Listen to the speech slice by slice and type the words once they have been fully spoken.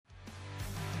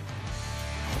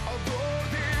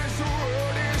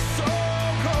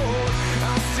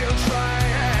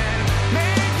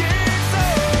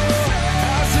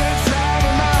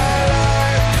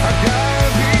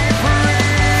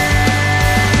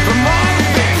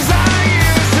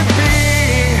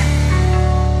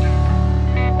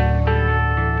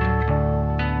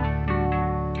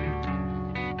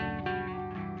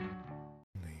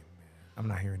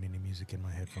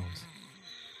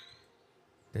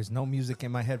There's no music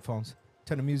in my headphones.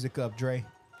 Turn the music up, Dre.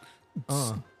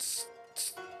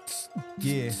 Yeah.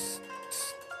 Yeah.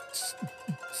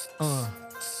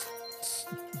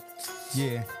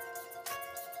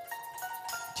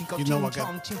 You know what,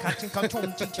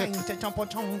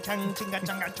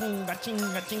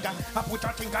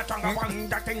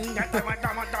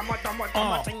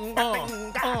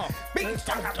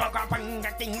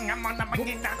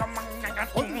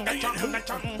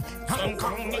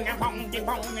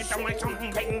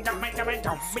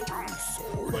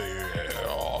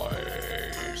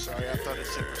 Sorry, I thought it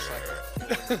said recycle.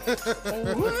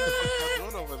 What y'all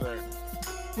doing over there?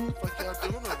 What y'all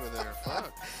doing over there?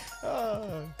 Fuck.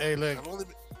 Hey, look.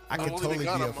 I could totally be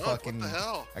a fucking. What the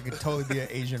hell? I could totally be an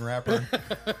Asian rapper.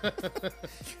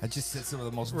 I just said some of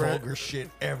the most vulgar shit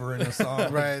ever in a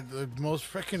song. Right, the most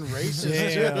freaking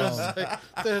racist.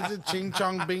 The ching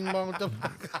chong bing bong. What the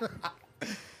fuck?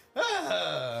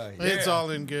 It's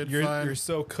all in good fun. You're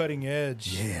so cutting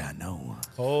edge. Yeah, I know.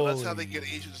 Well, that's how they get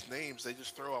Asians' names. They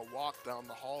just throw a walk down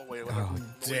the hallway with a noise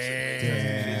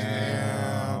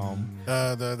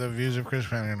The views of Chris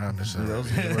Fanning are not necessarily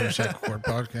the Second Court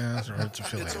podcast or its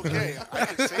affiliate. It's okay. I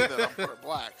can say that I'm part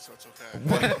black, so it's okay.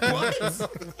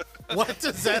 What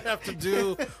does that have to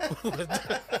do with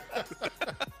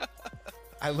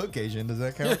I look Asian. Does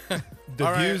that count? The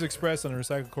All right. views expressed on the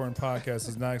Recycled Corn podcast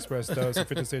does not express those of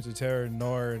 50 States of Terror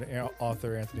nor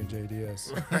author Anthony J.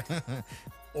 Diaz.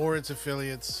 or its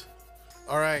affiliates?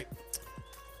 All right.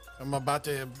 I'm about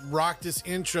to rock this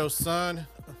intro, son.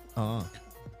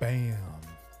 Bam.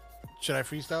 Should I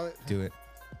freestyle it? Do it.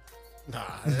 Nah.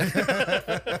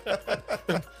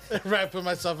 Right, put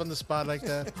myself on the spot like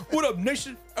that. What up,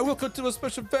 nation? And welcome to a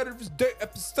special Veterans Day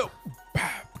episode.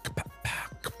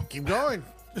 Keep going.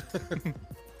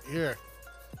 Here.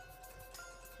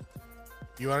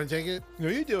 You want to take it? No,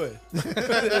 you do it.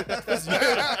 This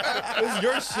is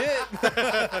your shit.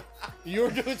 You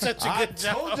were doing such a I good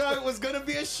job. told y'all it was gonna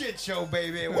be a shit show,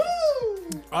 baby. Woo!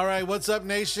 All right, what's up,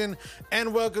 nation?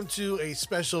 And welcome to a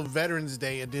special Veterans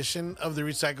Day edition of the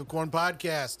Recycled Corn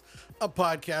Podcast, a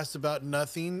podcast about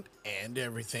nothing and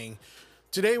everything.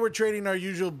 Today, we're trading our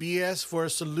usual BS for a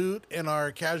salute and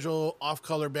our casual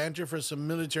off-color banter for some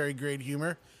military-grade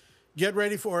humor. Get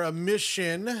ready for a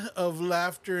mission of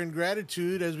laughter and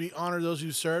gratitude as we honor those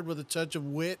who served with a touch of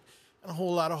wit and a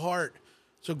whole lot of heart.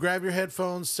 So grab your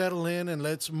headphones, settle in, and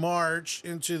let's march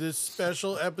into this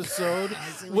special episode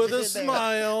with a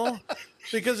smile.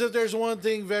 Because if there's one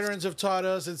thing veterans have taught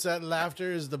us, it's that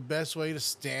laughter is the best way to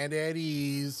stand at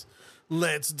ease.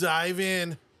 Let's dive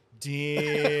in.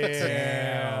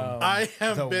 Damn. I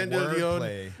am The Ben De Leon,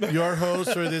 wordplay. your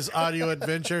host for this audio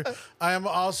adventure. I am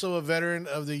also a veteran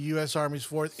of the U.S. Army's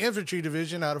 4th Infantry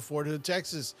Division out of Fort Hood,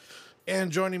 Texas.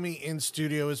 And joining me in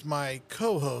studio is my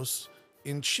co-host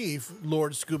in chief,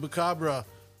 Lord Scuba Cabra.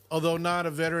 Although not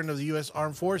a veteran of the U.S.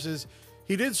 Armed Forces,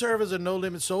 he did serve as a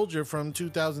no-limit soldier from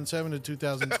 2007 to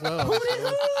 2012.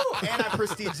 And I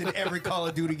prestiged in every Call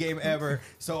of Duty game ever.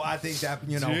 So I think that,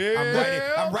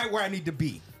 I'm right where I need to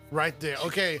be. Right there.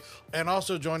 Okay. And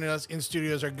also joining us in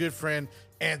studio is our good friend,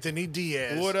 Anthony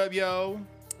Diaz. What up, yo?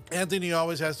 Anthony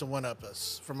always has to one-up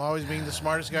us. From always being the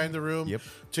smartest guy in the room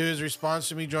to his response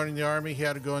to me joining the Army, he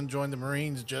had to go and join the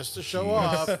Marines just to show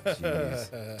off.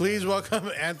 Please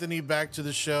welcome Anthony back to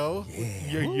the show.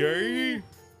 Yay.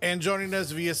 And joining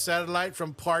us via satellite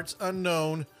from parts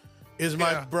unknown is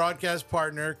my broadcast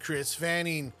partner, Chris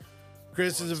Fanning.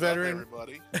 Chris is a veteran.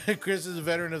 Everybody. Chris is a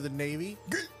veteran of the Navy.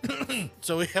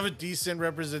 So we have a decent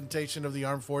representation of the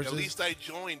armed forces. At least I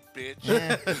joined, bitch.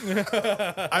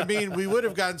 I mean, we would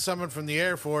have gotten someone from the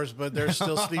Air Force, but they're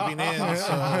still sleeping in.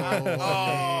 So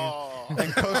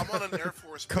And I'm on an Air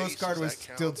Force base. Coast Guard Does was that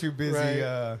count? still too busy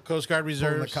Coast Guard pulling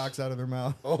Reserves. the cocks out of their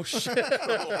mouth. Oh shit!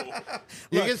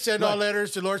 You can send all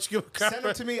letters to Lord Scuba Send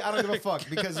Cabra. it to me. I don't give a fuck.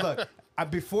 Because look,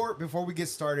 before we get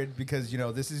started, because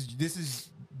this is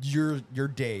your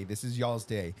day. This is y'all's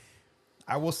day.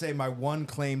 I will say my one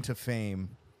claim to fame.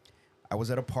 I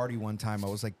was at a party one time. I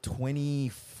was like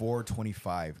 24,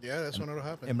 25. Yeah, that's when it'll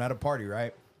happen. I'm at a party,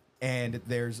 right? And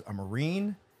there's a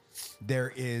Marine,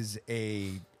 there is a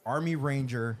Army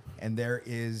Ranger, and there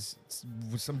is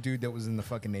some dude that was in the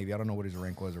fucking Navy. I don't know what his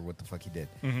rank was or what the fuck he did.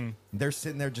 They're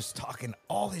sitting there just talking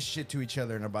all this shit to each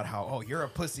other and about how, oh, you're a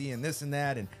pussy and this and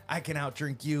that, and I can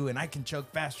outdrink you, and I can choke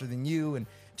faster than you, and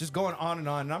just going on.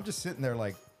 And I'm just sitting there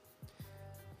like,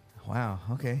 wow,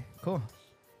 okay, cool.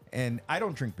 And I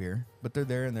don't drink beer, but they're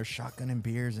there and they're shotgunning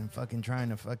beers and fucking trying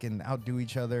to fucking outdo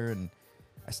each other. And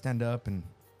I stand up and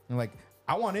I'm like,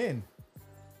 I want in.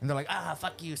 And they're like,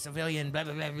 fuck you, civilian, blah,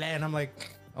 blah, blah, blah. And I'm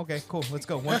like, okay, cool, let's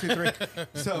go. 1, 2, 3.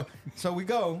 So we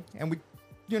go and we,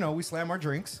 we slam our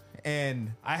drinks,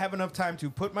 and I have enough time to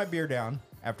put my beer down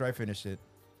after I finish it,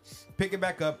 pick it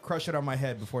back up, crush it on my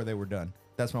head before they were done.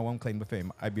 That's my one claim to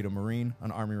fame. I beat a Marine,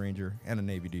 an Army Ranger, and a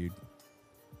Navy dude.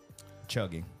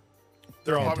 Chugging.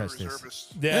 They're all Probably touch this.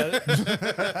 reservists. Yeah.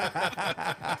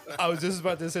 I was just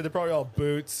about to say they're probably all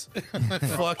boots. fucking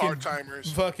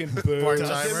Part-timers. Fucking boots.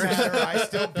 Part-timers. Doesn't matter. I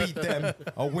still beat them.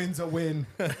 A win's a win.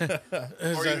 Or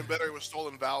even better, it was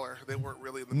stolen valor. They weren't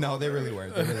really in the No, they military. really were.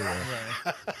 They really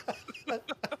were.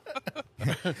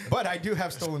 But I do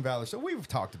have stolen valor, so we've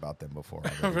talked about them before.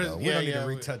 already, though. We Yeah, don't need yeah, to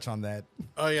we- retouch on that.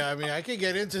 Oh yeah, I mean, I could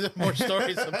get into the more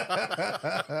stories about.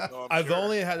 No, I'm I've sure.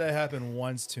 only had that happen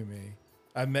once to me.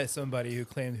 I met somebody who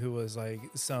claimed who was like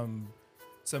some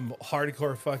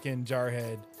hardcore fucking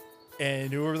jarhead,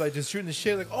 and we were like just shooting the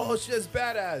shit, like, oh shit, that's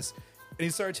badass. And he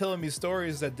started telling me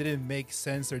stories that didn't make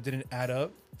sense or didn't add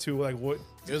up to like what.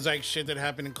 It was like shit that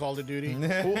happened in Call of Duty.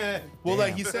 Well,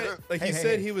 like he said,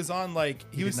 Hey. he was on like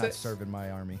He was did not serve in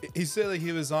my army. He said like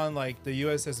he was on like the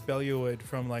USS Bellewood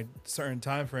from like certain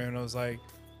time frame, and I was like,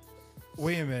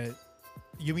 wait a minute,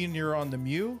 you mean you're on the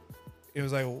Mew? It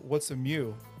was like, what's a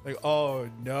Mew? Like, oh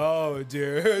no,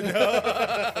 dude,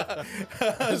 no.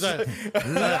 It's like,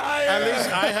 at least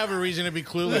I have a reason to be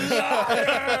clueless.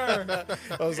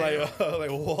 I was like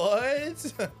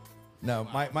what? No,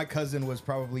 my cousin was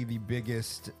probably the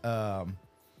biggest that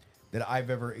I've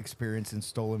ever experienced in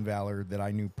stolen valor that I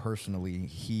knew personally.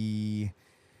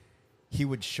 He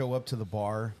would show up to the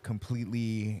bar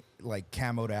completely like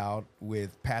camoed out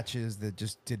with patches that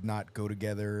just did not go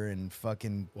together and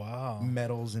fucking Wow.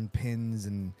 medals and pins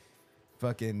and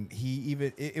fucking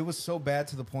it was so bad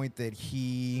to the point that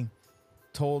he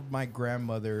told my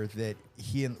grandmother that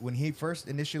when he first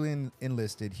initially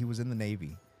enlisted, he was in the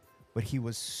Navy, but he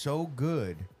was so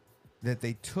good that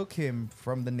they took him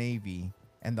from the Navy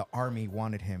and the Army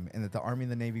wanted him, and that the Army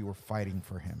and the Navy were fighting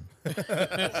for him.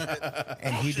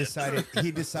 And he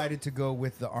decided to go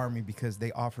with the Army because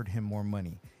they offered him more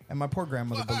money. And my poor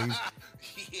grandmother believed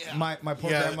Yeah. my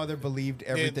poor Yeah. grandmother believed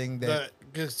everything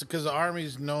because the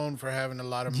army's known for having a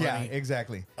lot of money. yeah,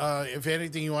 exactly. If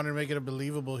anything, you wanted to make it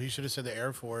believable, he should have said the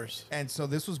Air Force. And so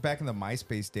this was back in the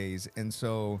MySpace days. And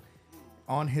so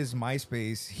on his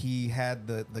MySpace, he had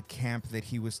the camp that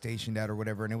he was stationed at or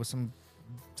whatever. And it was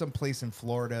some place in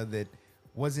Florida that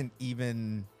wasn't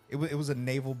even, it was a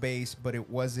naval base, but it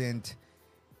wasn't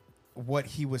what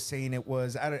he was saying it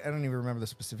was. I don't even remember the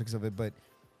specifics of it, but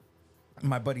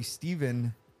my buddy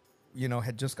Steven,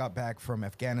 had just got back from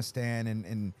Afghanistan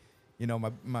and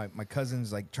my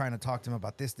cousin's like trying to talk to him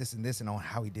about this and this and on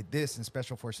how he did this and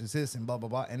special forces this and blah, blah,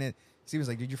 blah. And Steven's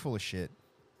like, dude, you're full of shit.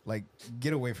 Like,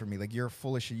 get away from me. Like, you're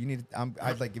full of shit. You need,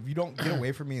 I'd like, if you don't get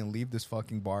away from me and leave this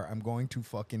fucking bar, I'm going to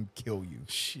fucking kill you.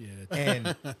 Shit.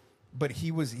 And, but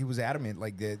he was adamant.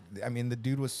 Like the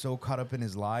dude was so caught up in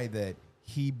his lie that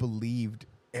he believed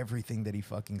everything that he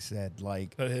fucking said.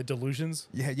 Like, Delusions.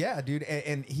 yeah, dude.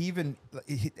 And he even,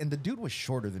 and the dude was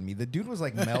shorter than me. The dude was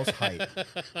like Mel's height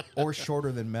or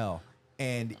shorter than Mel.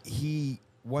 And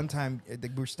one time, we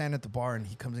were standing at the bar and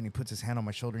he comes in, he puts his hand on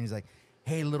my shoulder and he's like,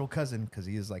 hey, little cousin, because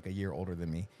he is like a year older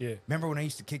than me. Yeah. Remember when I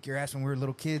used to kick your ass when we were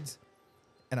little kids?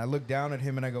 And I look down at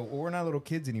him and I go, well, we're not little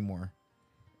kids anymore.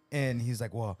 And he's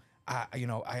like, well,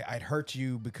 I'd hurt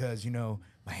you because,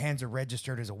 my hands are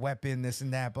registered as a weapon, this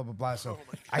and that, blah, blah, blah. So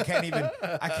I can't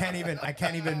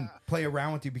even play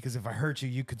around with you because if I hurt you,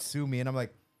 you could sue me. And I'm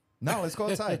like, no, let's go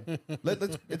outside.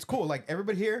 It's cool. Like,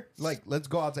 everybody here, like, let's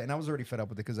go outside. And I was already fed up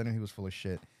with it because I knew he was full of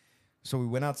shit. So we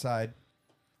went outside.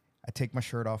 I take my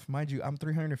shirt off. Mind you, I'm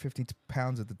 350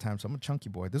 pounds at the time, so I'm a chunky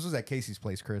boy. This was at Casey's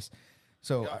place, Chris.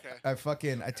 So Yeah,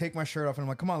 okay. I take my shirt off and I'm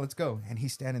like, come on, let's go. And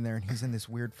he's standing there and he's in this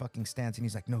weird fucking stance and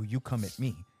he's like, no, you come at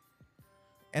me.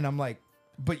 And I'm like,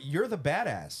 but you're the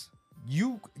badass.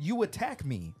 You attack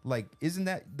me. Like, isn't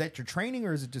that your training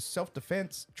or is it just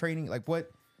self-defense training? Like, what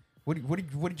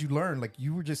did you learn? Like,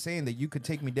 you were just saying that you could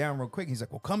take me down real quick. He's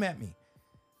like, well, come at me.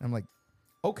 And I'm like,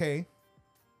 okay.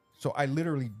 So I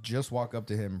literally just walk up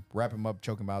to him, wrap him up,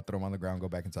 choke him out, throw him on the ground, go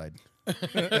back inside.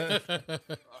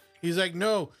 He's like,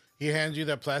 no. He hands you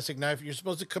that plastic knife. You're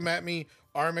supposed to come at me,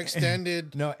 arm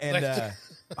extended. No, and Like-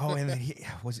 and then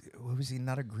was he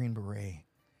not a Green Beret?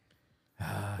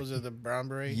 Was it the brown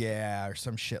beret? Yeah, or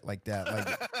some shit like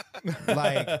that.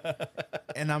 Like,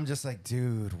 and I'm just like,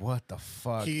 dude, what the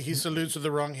fuck? He salutes with the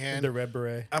wrong hand. The red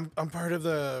beret. I'm part of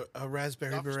the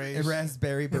raspberry berets.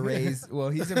 Raspberry Berets. Well,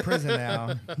 he's in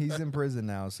prison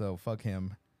now. So fuck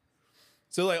him.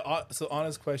 So like,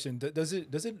 honest question: does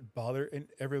it bother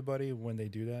everybody when they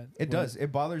do that? It does.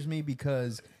 It bothers me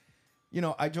because,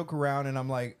 I joke around and I'm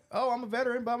like, oh, I'm a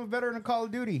veteran, but I'm a veteran of Call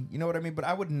of Duty. You know what I mean? But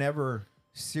I would never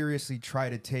seriously try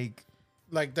to take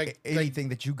like anything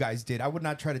that you guys did. I would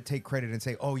not try to take credit and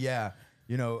say, "Oh yeah,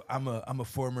 you know, I'm a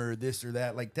former this or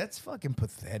that." Like that's fucking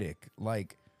pathetic.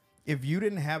 Like if you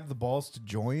didn't have the balls to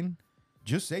join,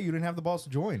 just say you didn't have the balls to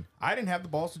join. I didn't have the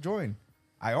balls to join.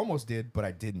 I almost did, but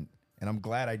I didn't, and I'm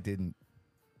glad I didn't.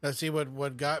 Now, see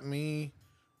what got me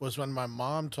was when my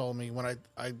mom told me when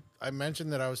I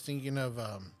mentioned that I was thinking of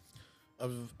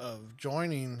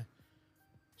joining.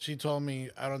 She told me,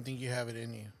 "I don't think you have it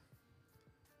in you,"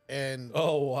 and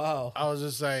Oh wow. I was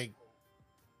just like,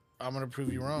 "I'm gonna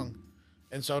prove you wrong."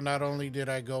 And so not only did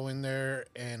I go in there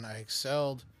and I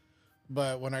excelled,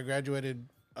 but when I graduated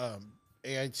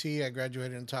AIT, I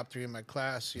graduated in top 3 in my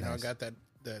class. You know, I got that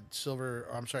silver,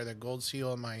 or I'm sorry, that gold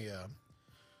seal on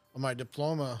my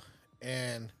diploma,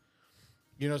 and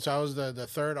you know, so I was the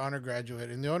third honor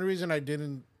graduate. And the only reason I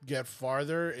didn't get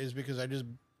farther is because I just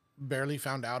barely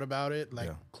found out about it,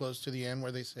 like close to the end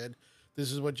where they said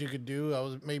this is what you could do. I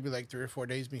was maybe like 3 or 4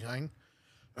 days behind.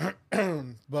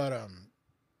 But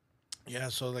yeah,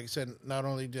 so like I said, not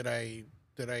only did I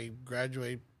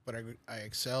graduate, but I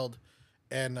excelled,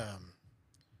 and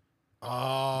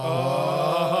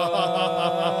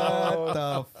What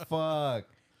the fuck?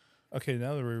 Okay,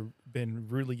 now that we've been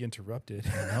rudely interrupted.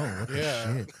 No, what the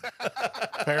Yeah. shit?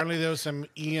 apparently there was some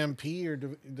EMP or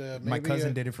My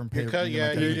cousin did it from Your prison.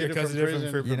 yeah, Your he did it cousin from did it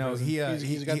from prison. You know,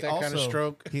 He's got that also, kind of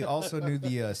stroke. He also knew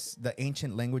the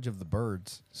ancient language of the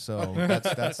birds, so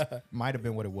that's might have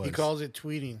been what it was. He calls it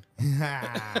tweeting.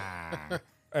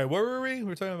 All right, where were we? We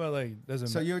were talking about like doesn't.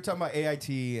 So you were talking about AIT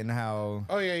and how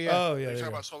Oh yeah, yeah. Oh yeah. You're there you talking go.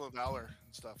 about Stolen Valor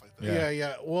and stuff like that. Yeah,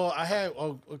 yeah. Well, I had.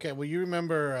 Oh, okay. Well, you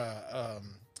remember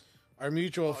our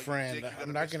mutual you friend. think you got I'm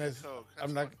a not gonna. Mexican Coke. That's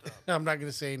I'm not. fucked up. I'm not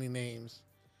gonna say any names.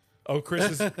 Oh,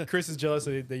 Chris is jealous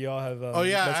that y'all have. Oh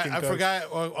yeah, Mexican I Cokes.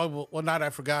 forgot. Well, not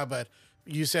I forgot, but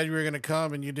you said you were gonna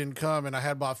come and you didn't come, and I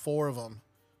had bought 4 of them.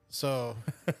 So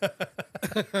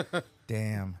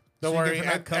damn. don't So you worry, get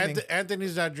for not coming.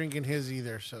 Anthony's not drinking his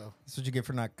either. So That's what you get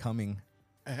for not coming.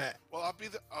 Well, I'll be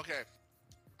there. Okay,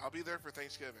 I'll be there for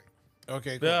Thanksgiving.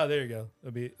 okay, cool. Yeah, there you go.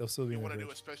 It'll still be You in want the to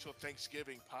do a fridge. special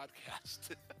Thanksgiving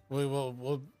podcast?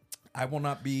 We'll I will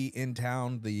not be in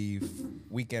town the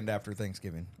weekend after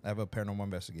Thanksgiving. I have a paranormal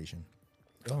investigation.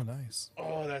 Oh, nice.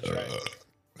 Oh, that's right.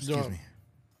 Excuse me.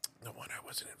 The one I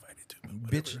wasn't invited to.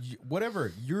 Bitch,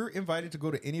 whatever. You're invited to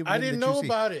go to any of them. I didn't that you know see.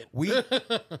 about it.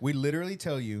 We literally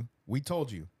tell you. We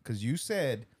told you because you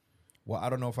said, "Well, I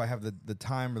don't know if I have the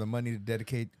time or the money to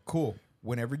dedicate." Cool.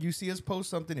 Whenever you see us post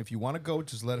something, if you want to go,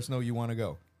 just let us know you want to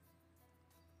go.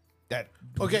 That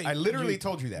Okay, I literally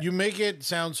told you that. You make it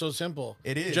sound so simple.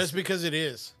 It is. just because it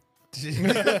is.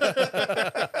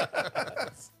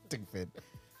 Stupid.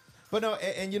 But no,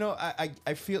 and you know,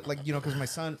 I feel like, you know, because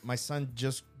my son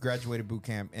just graduated boot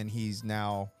camp and he's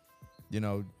now, you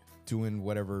know, doing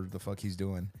whatever the fuck he's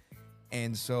doing,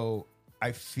 and so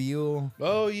I feel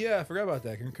Oh yeah, I forgot about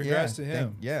that. Congrats to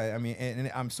him. I mean,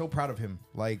 and I'm so proud of him.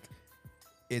 Like,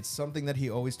 it's something that he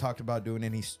always talked about doing,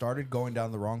 and he started going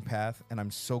down the wrong path. And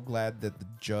I'm so glad that the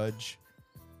judge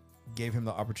gave him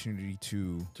the opportunity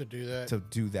to To do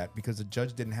that. because the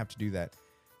judge didn't have to do that.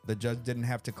 The judge didn't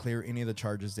have to clear any of the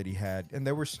charges that he had, and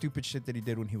there were stupid shit that he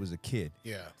did when he was a kid.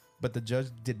 Yeah. But the judge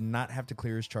did not have to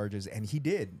clear his charges, and he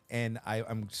did. And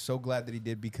I'm so glad that he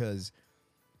did because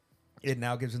it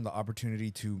now gives him the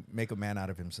opportunity to make a man out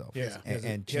of himself, Yeah.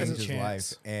 and He has change a his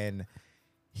chance. life. And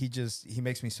he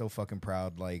makes me so fucking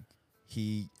proud. Like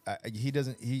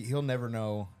he'll never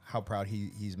know how proud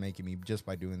he's making me just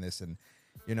by doing this. And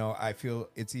you know, I feel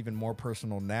it's even more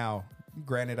personal now.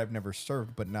 Granted, I've never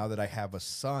served, but now that I have a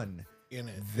son In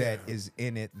it. that is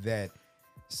in it, that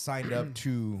signed up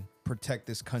to protect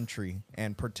this country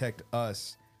and protect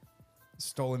us,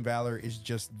 Stolen Valor is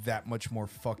just that much more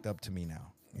fucked up to me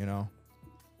now, you know?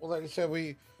 Well, like I said,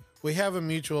 we have a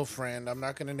mutual friend. I'm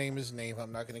not going to name his name.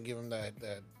 I'm not going to give him that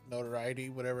notoriety,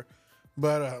 whatever.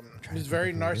 But he's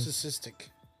very narcissistic.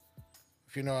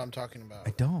 If you know what I'm talking about.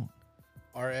 I don't.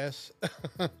 RS.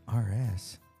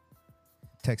 RS.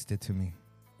 Text it to me.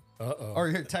 Uh-oh. Or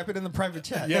here, type it in the private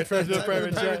chat. Yeah, try to do a Type it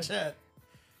in the private chat.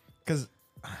 Because,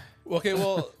 Okay,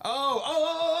 well,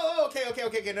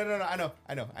 okay. No.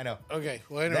 I know. Okay.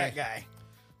 Well, anyway. That guy.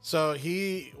 So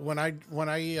when I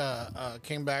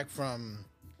came back from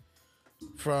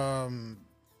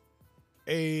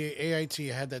AIT,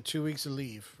 I had that 2 weeks of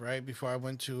leave right before I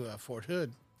went to Fort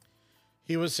Hood.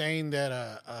 He was saying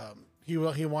that he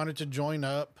wanted to join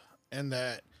up, and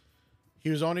that he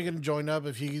was only going to join up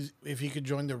if he could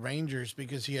join the Rangers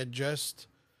because he had just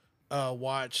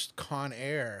watched Con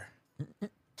Air.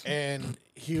 And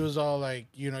he was all like,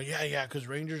 you know, yeah, because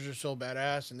Rangers are so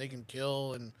badass and they can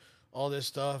kill and all this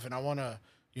stuff, and I want to,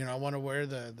 I want to wear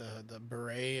the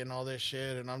beret and all this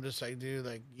shit. And I'm just like, dude,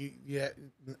 like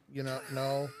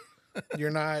no,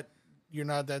 you're not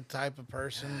that type of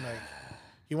person. Like,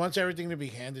 he wants everything to be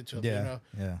handed to him, Yeah,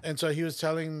 yeah. And so he was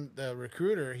telling the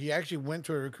recruiter, he actually went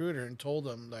to a recruiter and told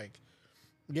him, like,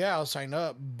 yeah, I'll sign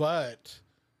up, but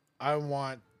I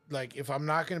want, like, if I'm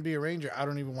not going to be a Ranger, I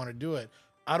don't even want to do it.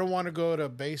 I don't want to go to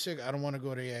basic. I don't want to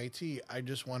go to AIT. I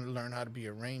just want to learn how to be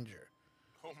a Ranger.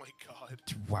 Oh my god.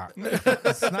 Wow.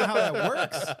 That's not how that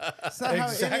works. That's not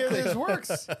how any of this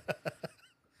works.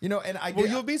 And I Well,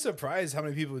 did, you'll be surprised how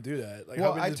many people do that. Like,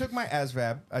 well, how many I just- took my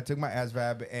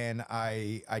ASVAB, and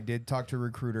I did talk to a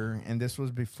recruiter, and this was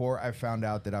before I found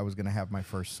out that I was going to have my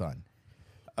first son.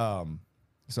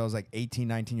 So I was like 18,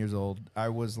 19 years old. I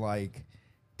was like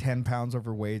 10 pounds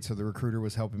overweight, so the recruiter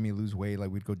was helping me lose weight. Like,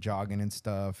 we'd go jogging and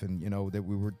stuff, and that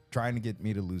we were trying to get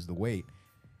me to lose the weight.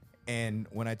 And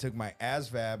when I took my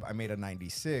ASVAB, I made a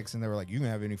 96, and they were like, "You can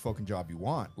have any fucking job you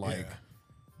want. Like,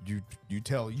 you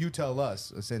tell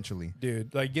us, essentially."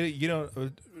 dude, like, you don't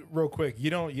real quick. You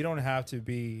don't have to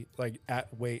be like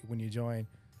at weight when you join.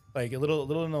 Like, a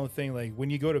little known thing. Like, when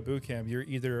you go to boot camp, you're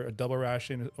either a double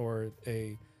ration or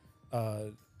a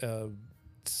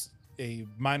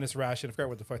minus ration. I forgot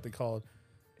what the fuck they called.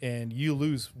 And you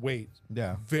lose weight.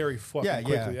 Yeah. Very fucking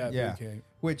quickly at boot camp.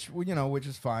 Which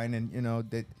is fine, and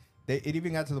that it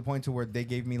even got to the point to where they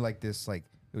gave me like this, like,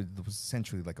 it was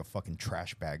essentially like a fucking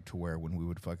trash bag to wear when we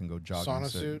would fucking go jogging. Sauna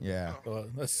suit? Yeah.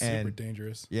 That's super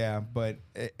dangerous. Yeah, but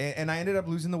and I ended up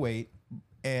losing the weight,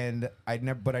 and I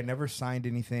never signed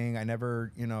anything. I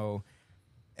never, and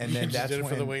then Just that's did it when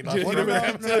for the weight loss Well, no,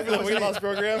 program. no, it wasn't weight loss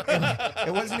program.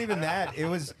 it wasn't even that. It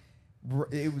was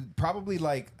probably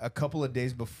like a couple of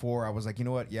days before. I was like, you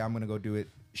know what? Yeah, I'm gonna go do it.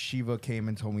 Shiva came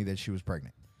and told me that she was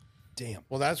pregnant. Damn.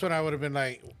 Well, that's when I would have been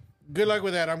like, good luck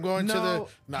with that. I'm going to the...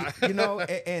 Nah.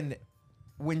 And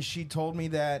when she told me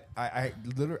that, I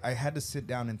literally had to sit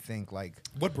down and think, like,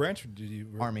 What branch did you?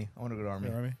 Army. I want to go to Army.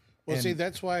 Army. Well, And- see,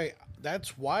 that's why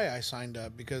I signed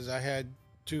up, because I had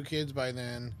 2 kids by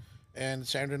then, and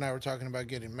Sandra and I were talking about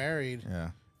getting married.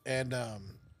 Yeah. And I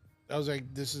was like,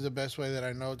 this is the best way that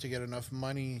I know to get enough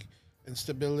money and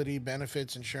stability,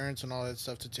 benefits, insurance, and all that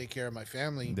stuff to take care of my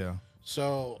family. Yeah.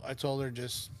 So I told her,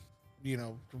 just,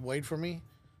 wait for me.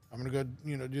 I'm going to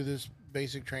go, do this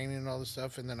basic training and all this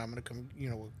stuff. And then I'm going to come,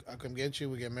 I'll come get you.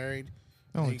 We get married.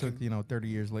 It only You took, can- 30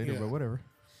 years later, Yeah. but whatever.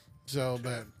 So,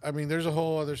 but I mean, there's a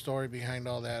whole other story behind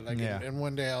all that. Like, Yeah. and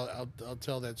one day I'll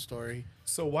tell that story.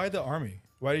 So why the Army?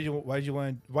 Why didn't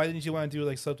you want to do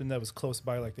like something that was close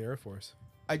by, like the Air Force?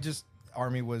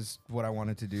 Army was what I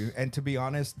wanted to do. And to be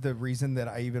honest, the reason that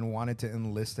I even wanted to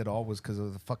enlist at all was because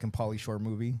of the fucking Pauly Shore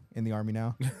movie, In the Army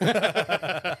Now.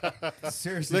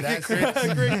 Seriously, Look at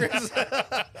that's Chris. Chris.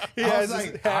 I was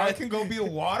like, I can go be a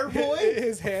water boy?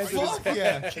 His hands in his Fuck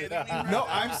yeah. No,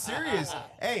 I'm serious.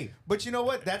 Hey, but you know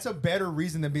what? That's a better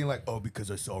reason than being like, oh, because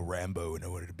I saw Rambo and I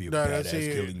wanted to be a No, that's badass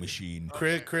it. killing machine.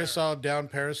 Chris saw down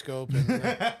Periscope. And,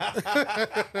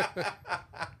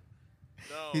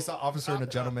 No. He saw Officer and a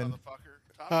Top Gun, Gentleman.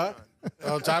 motherfucker. Top Gun.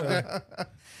 oh, Top Gun.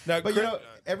 Now, But Chris-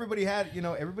 everybody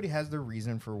has their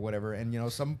reason for whatever,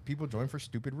 and some people join for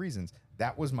stupid reasons.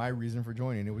 That was my reason for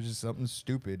joining. It was just something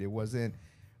stupid. It wasn't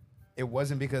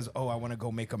because I want to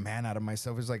go make a man out of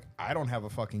myself. It's like, I don't have a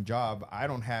fucking job.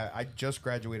 I just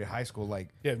graduated high school. Like,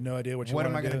 you have no idea what what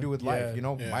am I going to do with life?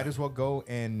 Yeah. Yeah. Might as well go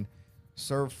and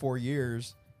serve 4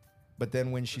 years. But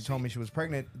then when she told me she was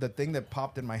pregnant, the thing that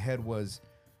popped in my head was,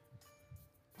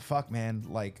 fuck, man,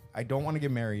 like, I don't want to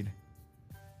get married.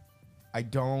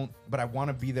 But I want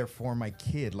to be there for my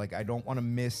kid. Like, I don't want to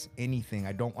miss anything.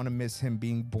 I don't want to miss him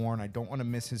being born. I don't want to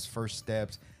miss his first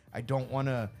steps. I don't want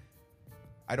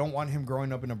him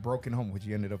growing up in a broken home, which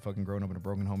he ended up fucking growing up in a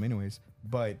broken home anyways.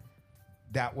 But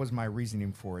that was my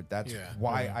reasoning for it. That's Yeah.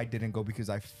 why I didn't go, because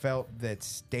I felt that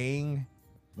staying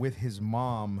with his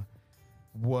mom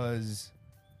was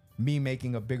me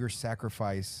making a bigger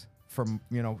sacrifice from,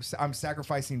 I'm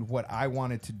sacrificing what I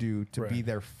wanted to do to be Right.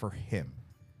 there for him,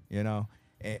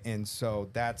 and so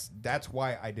that's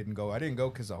why I didn't go. I didn't go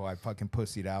because I fucking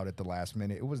pussied out at the last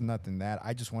minute. It was nothing that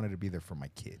I just wanted to be there for my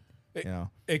kid.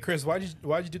 Hey, Chris, why'd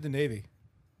you do the Navy?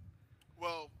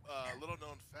 Well, little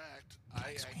known fact, I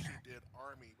actually did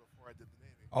Army before I did the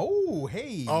Navy. Oh,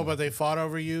 hey. Oh, but they fought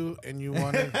over you, and you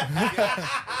wanted.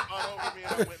 Fought over me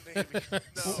and I went Navy.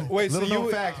 No. Wait, little so known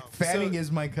you fact, Fanning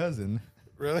is my cousin.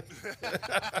 Really?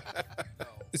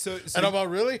 so And I'm about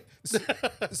really?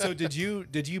 so did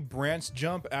you branch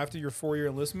jump after your 4-year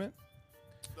enlistment?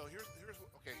 No, here's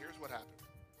what happened.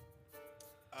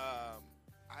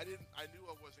 I knew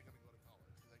I wasn't going to go to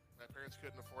college. Like, my parents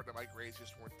couldn't afford it. My grades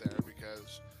just weren't there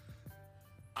because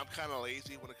I'm kind of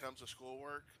lazy when it comes to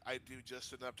schoolwork. I do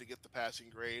just enough to get the passing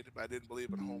grade, but I didn't believe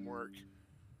in homework.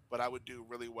 But I would do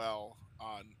really well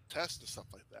on tests and stuff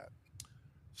like that.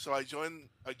 So I joined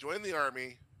the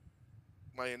Army.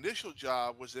 My initial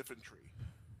job was infantry,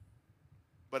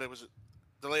 but it was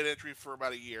delayed entry for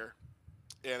about a year.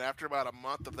 And after about a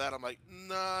month of that, I'm like,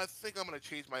 nah, I think I'm going to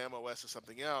change my MOS to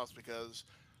something else because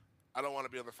I don't want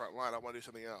to be on the front line. I want to do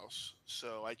something else.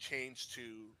 So I changed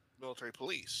to military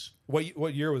police.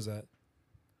 What year was that?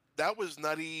 That was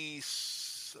 90.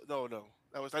 No,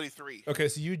 that was 93. Okay,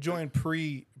 so you joined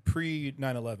pre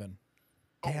 9/11.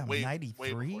 Damn, way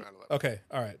 93? before 9/11. Okay,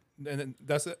 all right, and then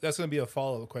that's going to be a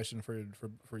follow up question for you.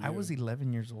 I was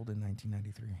 11 years old in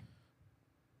 1993.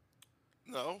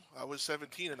 No, I was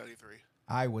 17 in 93.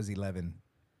 I was 11.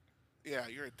 Yeah,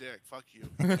 you're a dick. Fuck you.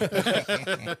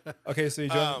 Okay, so you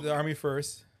joined the Army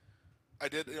first. I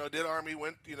did Army,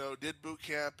 did boot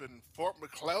camp in Fort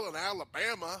McClellan,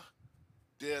 Alabama.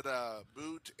 Did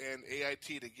boot and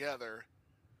AIT together.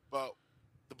 But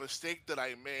the mistake that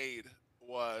I made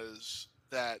was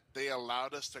that they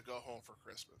allowed us to go home for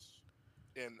Christmas.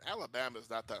 And Alabama is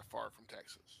not that far from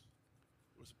Texas.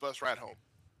 It was a bus ride home.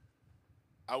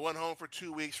 I went home for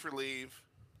 2 weeks for leave.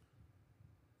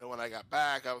 And when I got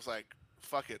back, I was like,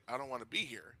 fuck it. I don't want to be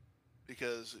here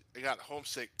because I got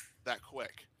homesick that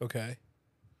quick. Okay.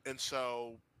 And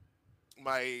so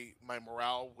my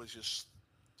morale was just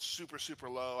super, super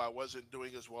low. I wasn't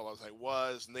doing as well as I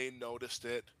was, and they noticed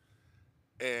it.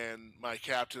 And my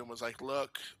captain was like,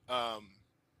 look,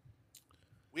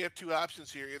 we have two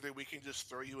options here. Either we can just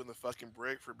throw you in the fucking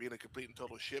brig for being a complete and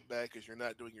total shitbag because you're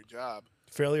not doing your job.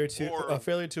 Failure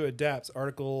to adapt.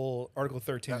 Article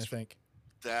 13, I think.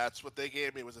 That's what they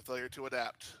gave me, was a failure to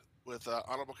adapt with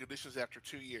honorable conditions after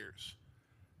 2 years.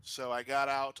 So I got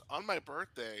out on my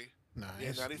birthday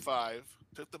in 95,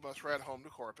 took the bus ride home to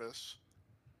Corpus,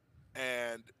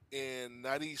 and in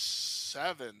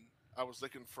 97, I was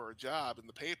looking for a job in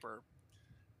the paper,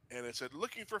 and it said,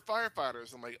 looking for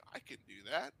firefighters. I'm like, I can do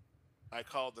that. I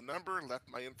called the number, left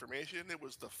my information. It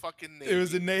was the fucking Navy. It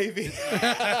was the Navy.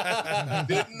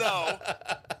 Didn't know.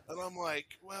 And I'm like,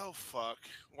 well, fuck.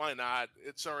 Why not?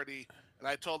 It's already... And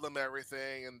I told them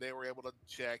everything, and they were able to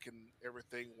check, and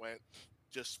everything went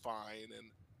just fine.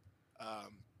 And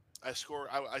I scored...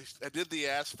 I did the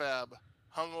ASFAB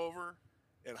hungover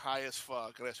and high as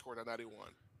fuck, and I scored a 91.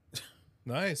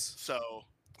 Nice.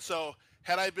 So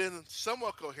had I been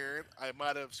somewhat coherent, I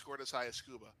might have scored as high as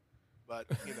scuba. But,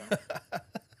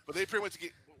 but they pretty much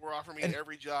were offering me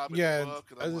every job in the book.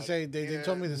 And I was going to say, they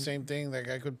told me the same thing. Like,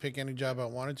 I could pick any job I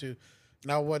wanted to.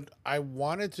 Now, what I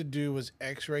wanted to do was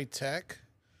X-ray tech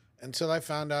until I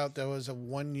found out there was a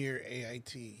 1-year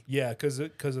AIT. Yeah, because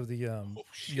of the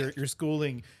your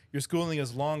schooling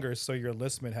is longer, so your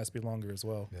enlistment has to be longer as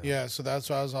well. Yeah, so that's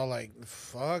why I was all like,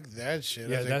 fuck that shit.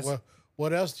 Yeah, I was like, well,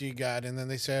 what else do you got? And then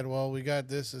they said, well, we got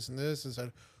this, and this. And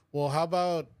said, well, how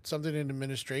about something in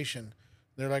administration?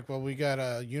 They're like, well, we got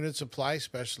a unit supply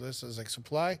specialist. I was like,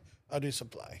 supply? I'll do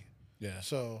supply. Yeah.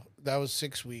 So that was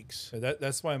 6 weeks. So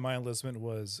that's why my enlistment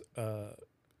was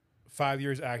 5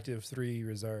 years active, 3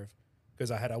 reserve,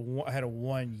 because I had a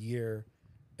 1 year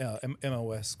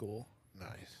MOS school. Nice.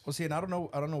 Well, see, and I don't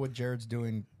know what Jared's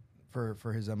doing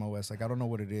for his MOS. Like, I don't know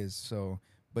what it is. So,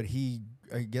 but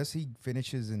I guess he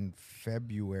finishes in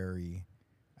February,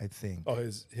 I think. Oh,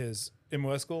 his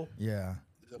MOS school? Yeah.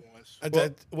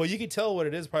 Well, you can tell what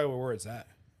it is probably where it's at.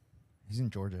 He's in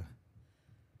Georgia.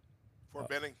 Fort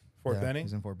Benning. Fort Benning?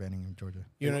 He's in Fort Benning in Georgia.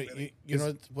 You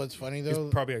know what's funny though?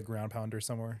 He's probably a ground pounder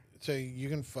somewhere. So you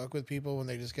can fuck with people when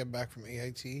they just get back from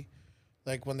AIT,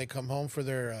 like when they come home for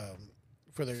their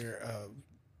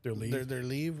leave, their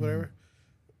leave, whatever.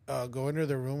 Go into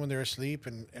their room when they're asleep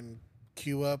and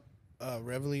queue up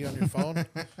Reveille on your phone,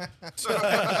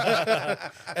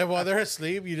 and while they're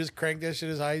asleep, you just crank that shit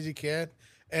as high as you can.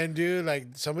 And dude, like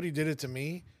somebody did it to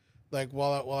me. Like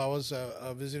while I was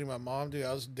visiting my mom, dude,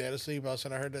 I was dead asleep. All of a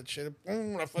sudden, I heard that shit.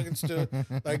 Boom, I fucking stood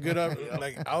like good up.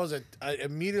 Like I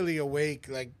immediately awake,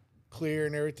 like clear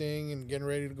and everything, and getting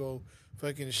ready to go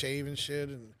fucking shave and shit.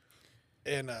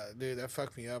 And dude, that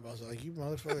fucked me up. I was like, you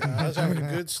motherfucker. I was having a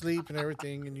good sleep and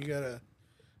everything, and you gotta.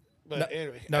 But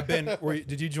anyway. Now Ben,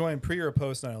 did you join pre or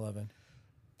post 9/11?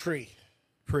 Pre.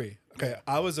 Okay, Yeah.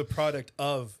 I was a product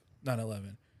of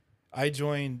 9/11. I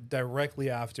joined directly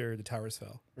after the towers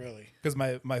fell. Really? Because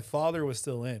my father was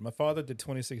still in. My father did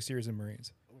 26 years in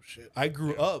Marines. Oh shit. I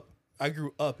grew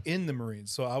up in the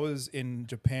Marines. So I was in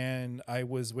Japan. I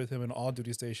was with him in all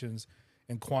duty stations.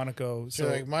 in Quantico. So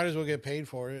like, might as well get paid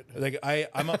for it. Like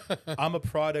I'm a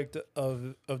product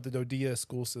of the DoDEA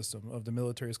school system, of the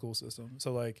military school system.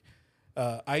 So like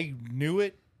I knew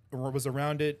it or was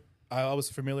around it. I was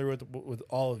familiar with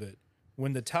all of it.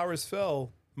 When the towers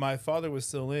fell, my father was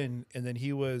still in, and then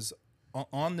he was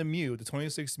on the MEU, the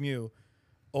 26th MEU,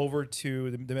 over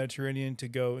to the Mediterranean to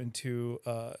go into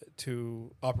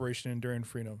to Operation Enduring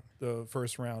Freedom, the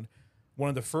first round. One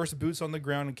of the first boots on the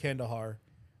ground in Kandahar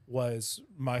was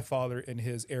my father in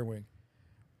his air wing.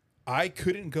 I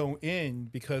couldn't go in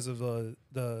because of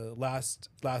the last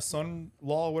son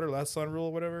law, whatever, last son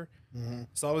rule, whatever. Mm-hmm.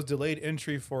 So I was delayed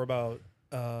entry for about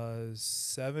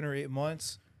 7 or 8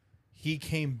 months. He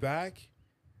came back,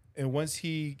 and once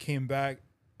he came back,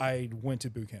 I went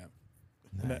to boot camp.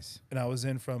 Nice. And I was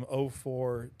in from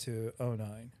 04 to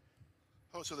 09.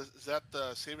 Oh, so is that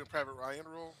the Saving Private Ryan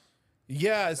rule?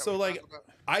 Yeah, so like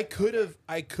I could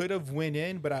have went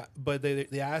in, but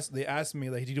they asked me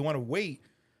like, do you want to wait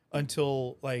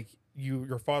until like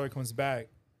your father comes back,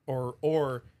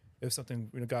 or if something,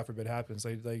 God forbid, happens,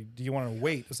 like do you want to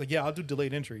wait? It's like, yeah, I'll do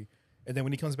delayed entry, and then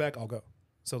when he comes back, I'll go.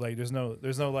 So like there's no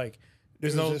just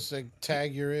like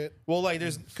tag you're it. Well, like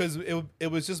because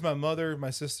it was just my mother,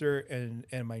 my sister,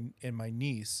 and my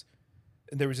niece.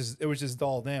 And it was just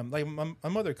all them. Like my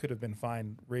mother could have been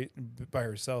fine by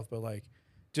herself, but like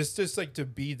just like to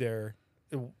be there,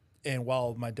 and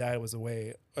while my dad was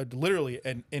away, literally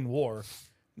in war,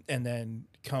 and then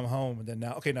come home, and then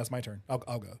now it's my turn.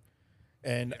 I'll go,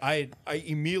 and I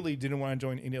immediately didn't want to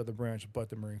join any other branch but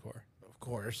the Marine Corps. Of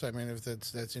course, I mean if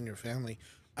that's in your family.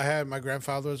 I had my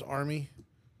grandfather was Army,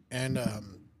 and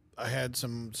I had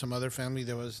some other family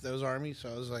that was Army, so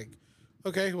I was like,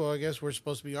 okay, well, I guess we're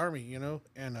supposed to be Army, and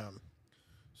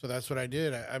so that's what I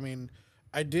did. I mean,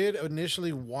 I did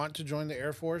initially want to join the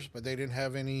Air Force, but they didn't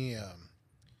have any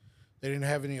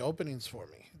openings for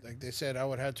me. Like they said, I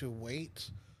would have to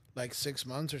wait like 6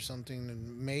 months or something,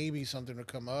 and maybe something would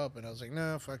come up, and I was like,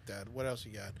 no, fuck that. What else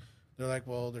you got? They're like,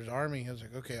 well, there's Army. I was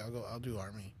like, okay, I'll do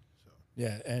Army. So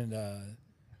yeah,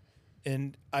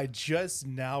 and I just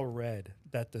now read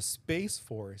that the Space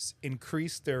Force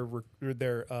increased their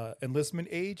enlistment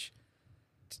age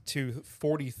to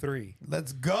 43.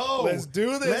 Let's go. Let's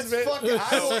do this, man.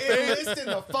 I will enlist in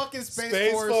the fucking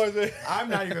Space Force. I'm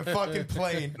not even fucking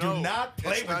playing. No, Do not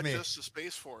play with me. It's not just the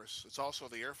Space Force. It's also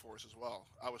the Air Force as well.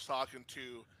 I was talking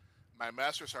to my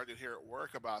master sergeant here at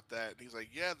work about that, and he's like,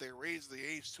 yeah, they raised the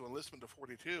age to enlistment to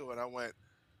 42. And I went,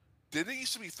 didn't it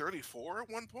used to be 34 at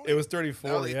one point? It was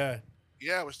 34, yeah.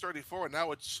 Yeah, it was 34.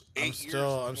 Now it's 8 years.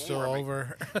 I'm still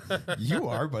over. You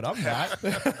are, but I'm not.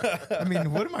 I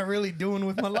mean, what am I really doing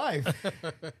with my life?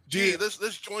 Gee, let's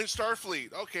join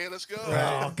Starfleet. Okay, let's go.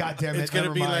 Oh, God damn it. It's gonna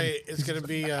Never be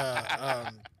mind.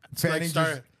 like Fanning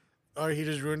Star. Or he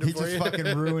just ruined it He for just you.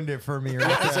 fucking ruined it for me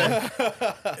right there.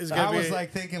 It's I gonna was be,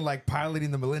 like thinking like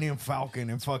piloting the Millennium Falcon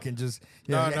and fucking just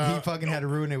No, he fucking had to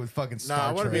ruin it with fucking Star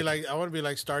I want to Trek. be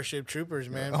like Starship Troopers,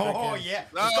 man. Oh Freaking- yeah,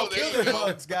 No, let's go there kill you the go.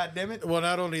 bugs, goddammit. Well,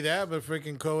 not only that, but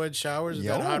freaking co-ed showers with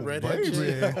that hot redhead baby.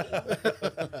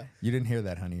 chick. You didn't hear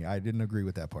that, honey. I didn't agree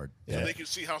with that part. So they can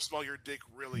see how small your dick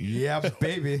really is. Yeah,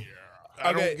 baby.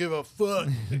 I don't give a fuck.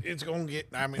 It's gonna get.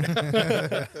 I mean,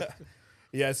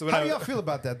 Yeah, so How do y'all feel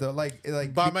about that though?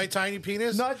 Like by my tiny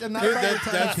penis. not Dude, by your tiny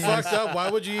that's penis. fucked up. Why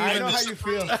would you even? I know how you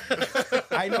feel.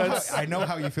 I know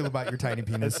how you feel about your tiny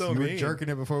penis. That's so you were mean. jerking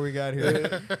it before we got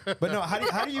here. But no,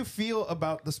 how do you feel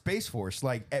about the Space Force?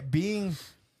 Like at being,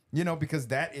 because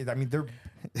that is, I mean, they're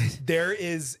there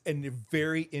is a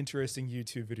very interesting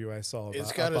YouTube video I saw about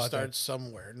It's got to about start that.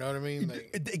 somewhere. Know what I mean?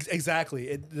 Like,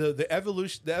 Exactly. The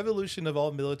evolution of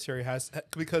all military has,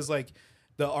 because like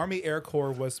the Army Air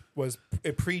Corps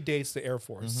it predates the Air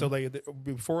Force. So like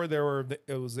before it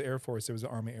was the Air Force, it was the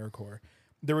Army Air Corps.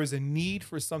 There was a need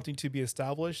for something to be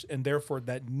established, and therefore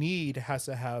that need has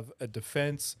to have a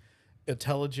defense,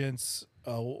 intelligence,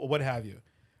 what have you.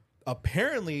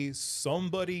 Apparently,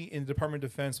 somebody in the Department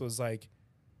of Defense was like,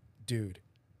 "Dude,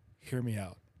 hear me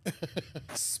out."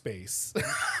 Space.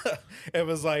 It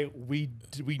was like we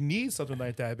need something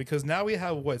like that, because now we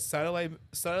have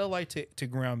satellite to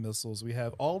ground missiles. We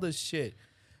have all this shit.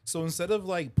 So instead of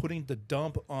like putting the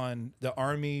dump on the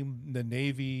Army, the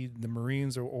Navy, the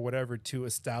Marines, or whatever to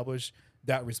establish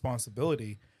that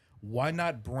responsibility, why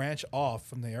not branch off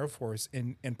from the Air Force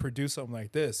and produce something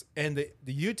like this? And the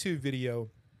YouTube video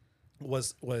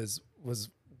was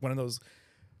one of those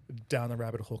down the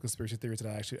rabbit hole conspiracy theories that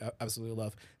I actually absolutely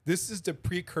love. This is the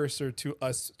precursor to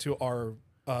our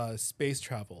space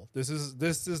travel. This is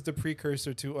the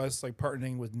precursor to us like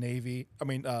partnering with NASA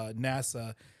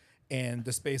and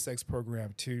the SpaceX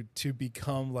program to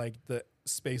become like the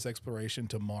space exploration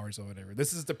to Mars or whatever.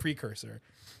 This is the precursor.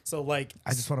 So like,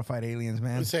 I just want to fight aliens,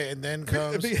 man. And then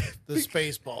comes the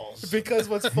space balls. because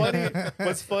what's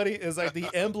funny is like the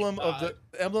emblem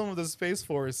of the Space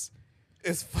Force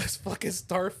is fucking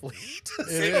Starfleet.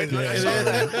 It I is. saw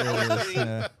that. It is,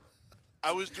 yeah.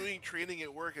 I was doing training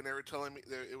at work, and they were telling me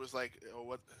it was like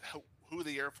who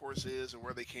the Air Force is and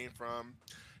where they came from,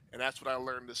 and that's what I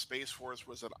learned. The Space Force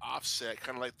was an offset,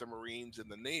 kind of like the Marines and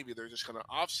the Navy. They're just kind of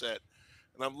offset.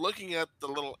 And I'm looking at the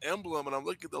little emblem, and I'm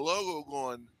looking at the logo,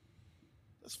 going,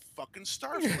 "That's fucking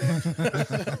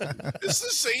Starfleet. It's the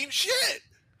same shit."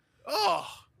 Oh,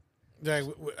 Like,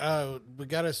 we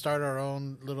got to start our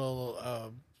own little,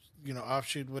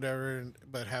 offshoot, whatever,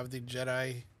 but have the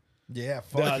Jedi. Yeah,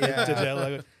 fuck yeah.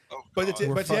 oh But God. the-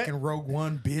 We're But yeah- fucking Rogue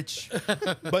One, bitch.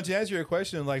 But to answer your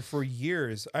question, like for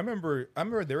years, I remember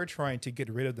they were trying to get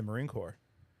rid of the Marine Corps.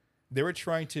 They were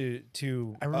trying to.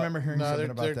 I remember hearing No, something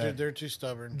they're, about they're, that. they're too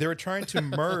stubborn. They were trying to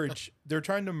merge. They're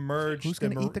trying to merge. Who's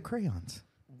gonna eat the crayons?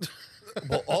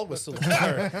 Well, all was still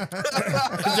there.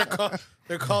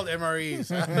 they're called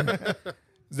MREs.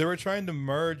 They were trying to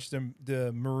merge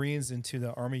the Marines into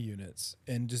the Army units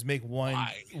and just make one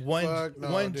Fuck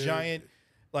no, dude. giant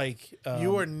like.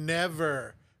 You are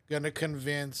never gonna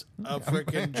convince a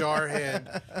freaking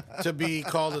jarhead to be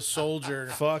called a soldier.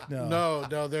 fuck no.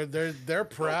 No, they're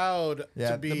proud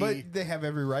Yeah, to be. but they have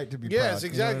every right to be proud. Yes, you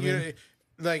know exactly. what I mean?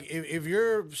 Like if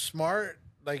you're smart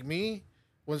like me,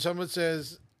 when someone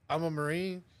says I'm a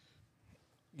Marine,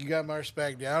 you got my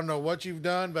respect. I don't know what you've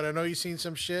done, but I know you've seen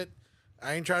some shit.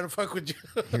 I ain't trying to fuck with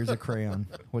you. Here's a crayon.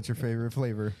 What's your favorite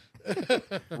flavor?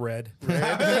 Red.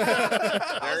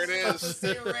 There it is.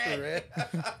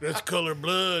 Let's color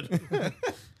blood.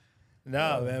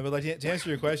 No, man. But like to answer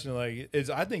your question, like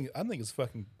I think it's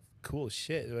fucking cool as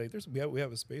shit. Like we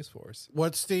have a Space Force.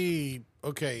 What's the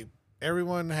okay?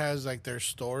 Everyone has like their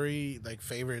story, like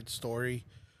favorite story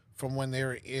from when they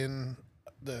were in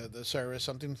the service.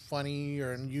 Something funny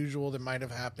or unusual that might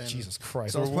have happened. Jesus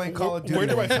Christ. So I was playing Call of Duty Where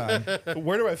do one I time.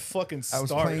 where do I fucking I was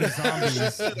start? playing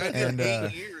zombies, Dude, I did and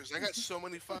 8 years. I got so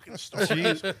many fucking stories.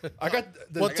 Jeez. I got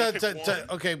the, Well, I gotta pick one.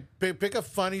 okay, pick a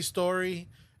funny story,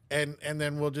 and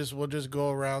then we'll just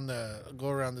go around the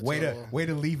table. way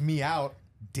to leave me out,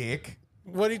 dick.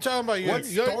 What are you talking about? What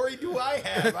story do I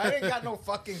have? I ain't got no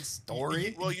fucking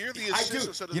story. Well, you're the I assistant,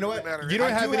 do. so it doesn't You know really what? matter. you don't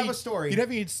I have do any, have a story. You don't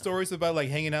have any stories about like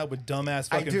hanging out with dumbass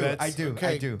fucking vets? I do.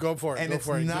 Okay, I do. go for it, And go it's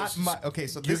for it. not Just- my. Okay,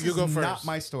 so you this is go not first.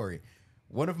 my story.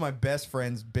 One of my best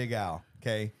friends, Big Al.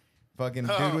 Okay, fucking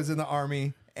dude was in the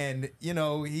army, and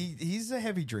he's a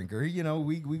heavy drinker.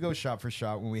 We go shot for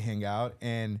shot when we hang out,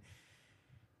 and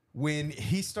when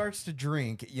he starts to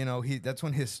drink, that's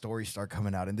when his stories start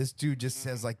coming out. And this dude just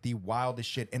says like the wildest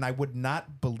shit. And I would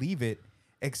not believe it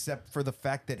except for the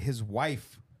fact that his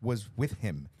wife was with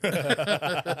him.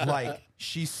 Like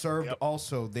she served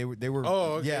also. They were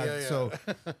Oh, okay, yeah. So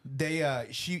they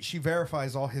she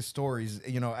verifies all his stories,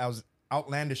 as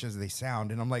outlandish as they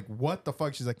sound. And I'm like, what the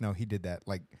fuck? She's like, no, he did that.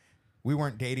 Like we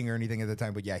weren't dating or anything at the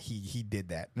time, but yeah, he did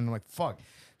that. And I'm like, fuck.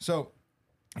 So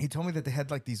he told me that they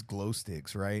had like these glow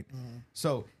sticks, right?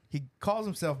 So he calls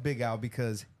himself Big Al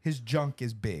because his junk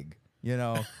is big.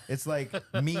 It's like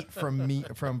meat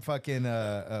from fucking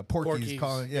Porky's. Porky's,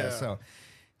 Calling, yeah.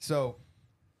 So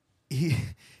he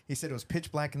said it was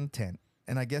pitch black in the tent,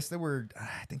 and I guess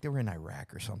I think they were in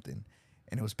Iraq or something,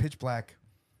 and it was pitch black.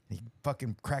 He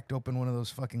fucking cracked open one of those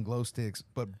fucking glow sticks,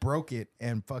 but broke it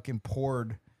and fucking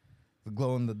poured the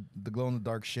glow in the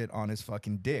dark shit on his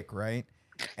fucking dick, right?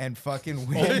 And fucking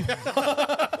went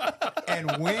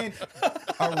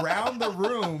around the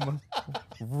room,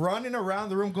 running around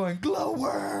the room going,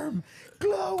 glowworm,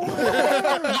 glowworm.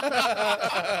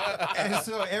 And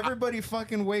so everybody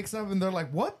fucking wakes up and they're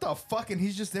like, what the fuck? And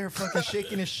he's just there fucking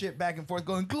shaking his shit back and forth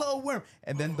going, glowworm.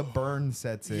 And then the burn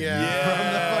sets in Yeah. from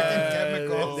the fucking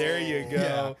chemicals. There you go.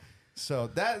 Yeah. So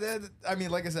that I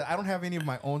mean, like I said, I don't have any of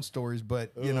my own stories,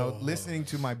 but listening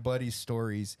to my buddies'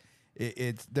 stories,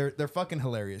 they're fucking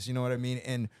hilarious. You know what I mean?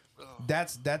 And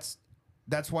that's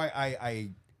why I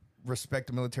respect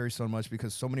the military so much,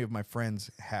 because so many of my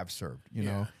friends have served.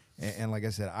 And like I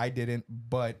said, I didn't,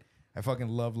 but I fucking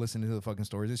love listening to the fucking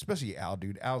stories, especially Al,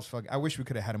 dude. Al's fucking. I wish we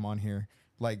could have had him on here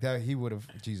like that. He would have.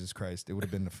 Jesus Christ, it would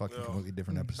have been a fucking completely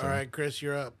different episode. All right, Chris,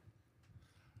 you're up.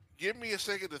 Give me a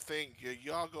second to think.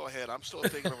 Y'all go ahead. I'm still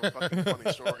thinking of a fucking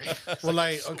funny story. Well,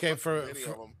 like So okay, fucking many of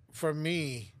 'em. for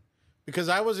me, because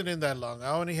I wasn't in that long. I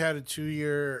only had a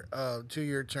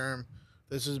 2-year term.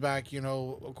 This is back,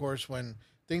 of course, when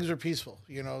things were peaceful.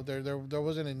 There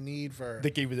wasn't a need for. They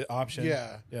gave you the option.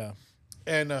 Yeah. Yeah.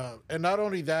 And not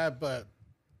only that, but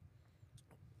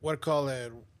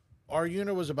our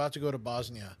unit was about to go to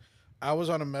Bosnia. I was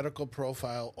on a medical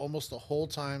profile almost the whole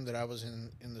time that I was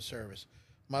in the service.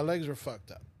 My legs were fucked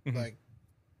up.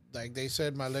 Like they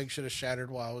said, my legs should have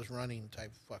shattered while I was running.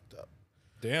 Type fucked up.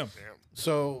 Damn.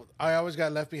 So I always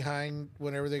got left behind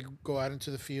whenever they go out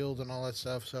into the field and all that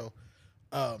stuff. So,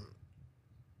 I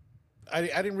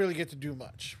didn't really get to do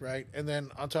much, right? And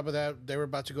then on top of that, they were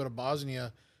about to go to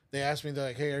Bosnia. They asked me, they're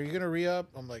like, "Hey, are you gonna re-up?"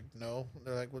 I'm like, "No."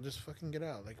 They're like, "Well, just fucking get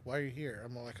out. Like, why are you here?"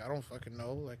 I'm like, "I don't fucking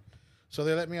know." Like, so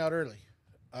they let me out early.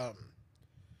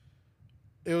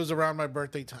 It was around my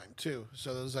birthday time too,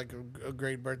 so it was like a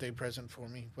great birthday present for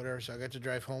me. Whatever. So I got to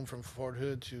drive home from Fort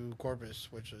Hood to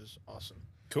Corpus, which is awesome.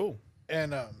 Cool.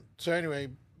 And so anyway,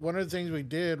 one of the things we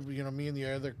did, you know, me and the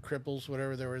other cripples,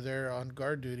 whatever, they were there on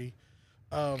guard duty.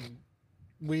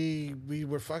 We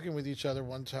were fucking with each other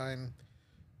one time.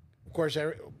 Of course,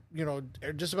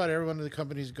 just about everyone in the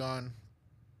company's gone.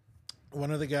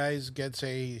 One of the guys gets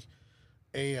a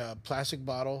plastic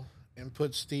bottle and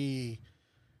puts the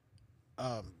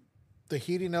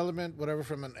heating element, whatever,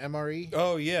 from an MRE.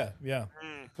 Oh yeah.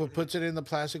 Puts it in the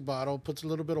plastic bottle, puts a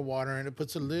little bit of water in it,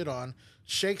 puts a lid on,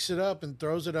 shakes it up, and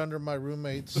throws it under my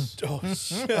roommate's bed,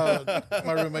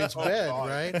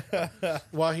 right?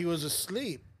 While he was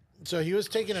asleep. So he was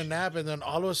taking a nap, and then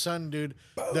all of a sudden, dude,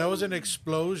 there was an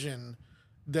explosion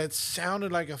that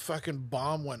sounded like a fucking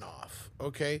bomb went off.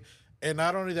 Okay, and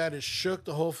not only that, it shook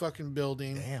the whole fucking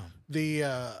building. Damn.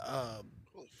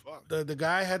 Holy fuck. The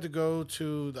guy had to go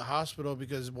to the hospital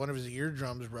because one of his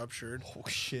eardrums ruptured. Oh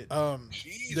shit.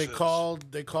 Jesus. They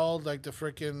called like the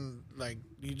freaking, like,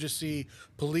 you just see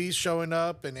police showing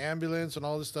up and ambulance and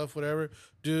all this stuff, whatever.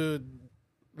 Dude,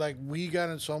 like, we got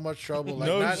in so much trouble. Like,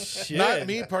 No not shit.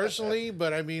 me personally,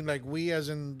 but I mean, like, we as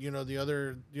in, you know, the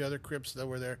other Crips that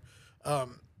were there.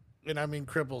 And I mean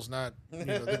cripples, not, you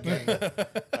know, the gang.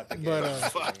 But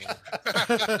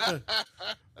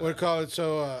what do you call it?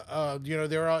 So you know,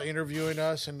 they were all interviewing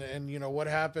us and you know what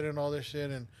happened and all this shit,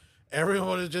 and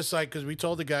everyone was just like, because we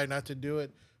told the guy not to do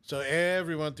it, so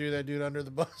everyone threw that dude under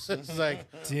the bus. It's like,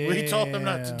 we told him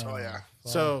not to do Oh it. yeah.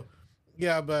 So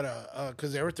yeah, but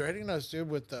because they were threatening us, dude,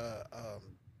 with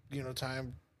you know,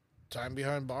 time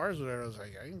behind bars, whatever. I was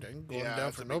like, I ain't going Yeah, down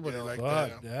that's for a big nobody deal. like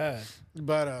Fuck that. that.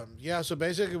 But yeah, so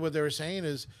basically what they were saying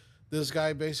is this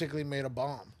guy basically made a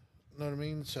bomb. You know what I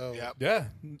mean? So Yep. Yeah.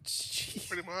 Jeez.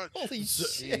 Pretty much. Holy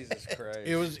shit. Jesus Christ.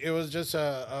 it was just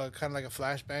a kind of like a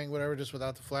flashbang, whatever, just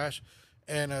without the flash.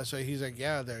 And so he's like,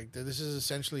 yeah, this is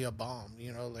essentially a bomb.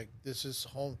 You know, like, this is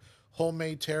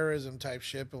homemade terrorism type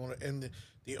shit. And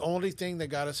the only thing that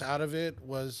got us out of it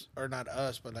was, or not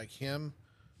us, but like him,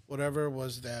 whatever,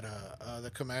 was that the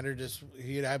commander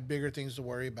he had bigger things to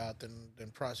worry about than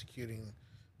prosecuting,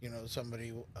 you know,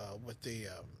 somebody with the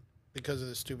because of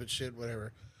the stupid shit,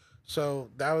 whatever. So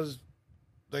that was,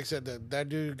 like I said, that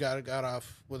dude got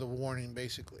off with a warning,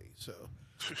 basically. So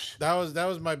that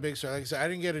was my big story. Like I said, I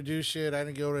didn't get to do shit. I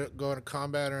didn't go into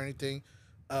combat or anything.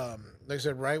 Like I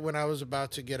said, right when I was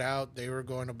about to get out, they were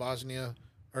going to Bosnia,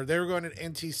 or they were going to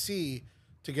NTC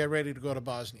to get ready to go to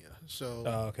Bosnia. So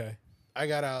Oh, okay. I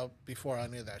got out before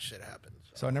any of that shit happened.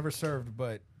 So I never served,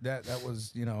 but that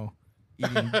was, you know,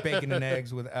 eating bacon and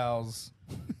eggs with owls.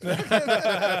 I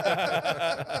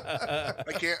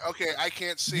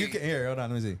can't see. You can, here, hold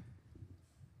on, let me see.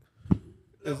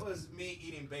 That was me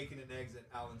eating bacon and eggs at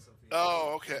Al and Sophia.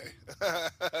 Oh, okay. I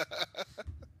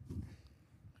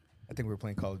think we were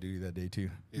playing Call of Duty that day too.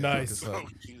 Nice. Oh,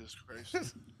 Jesus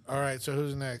Christ. All right, so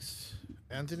who's next?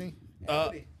 Anthony?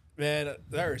 Man,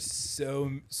 there are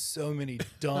so many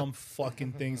dumb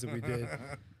fucking things that we did.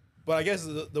 But I guess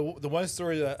the one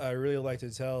story that I really like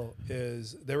to tell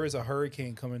is there was a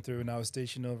hurricane coming through, and I was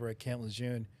stationed over at Camp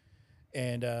Lejeune,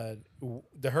 and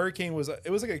the hurricane was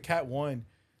like a Cat 1.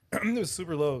 It was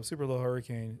super low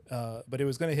hurricane, but it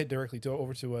was going to hit directly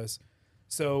over to us.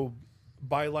 So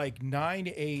by like 9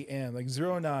 a.m., like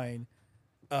 09,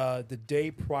 the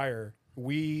day prior,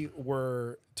 we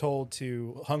were told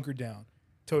to hunker down.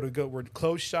 Told to go, we're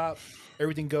close shop,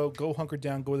 everything go hunker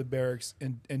down, go to the barracks,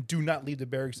 and do not leave the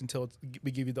barracks until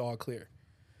we give you the all clear.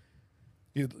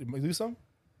 You lose some?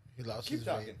 He lost Keep his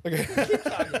talking. weight. Okay. Keep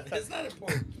talking. It's not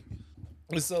important.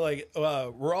 So like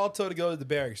we're all told to go to the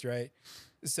barracks, right?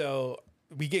 So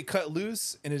we get cut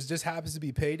loose, and it just happens to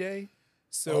be payday.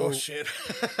 So Oh shit!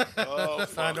 Oh,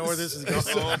 I know where this is going.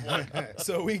 Oh, boy.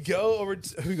 so we go over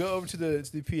to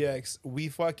the PX. We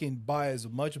fucking buy as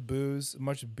much booze,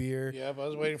 much beer, Yeah, but I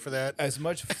was waiting for that. as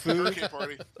much food. Hurricane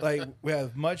party. Like we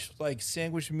have much like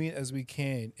sandwich meat as we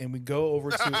can, and we go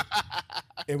over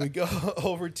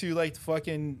to like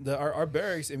fucking our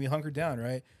barracks, and we hunker down,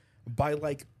 right? By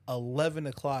like 11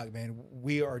 o'clock, man,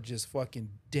 we are just fucking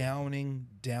downing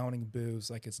booze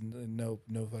like it's no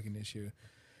fucking issue.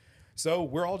 So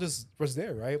we're all just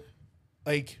there, right?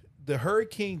 Like the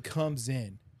hurricane comes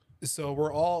in, so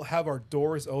we're all have our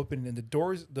doors open, and the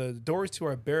doors to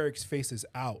our barracks faces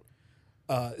out.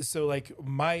 So like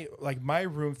my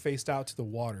room faced out to the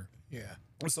water. Yeah.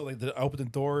 So like I opened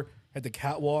the door, had the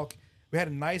catwalk. We had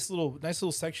a nice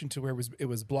little section to where it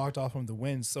was blocked off from the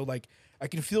wind. So like I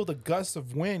can feel the gusts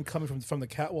of wind coming from the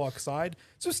catwalk side.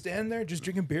 So standing there, just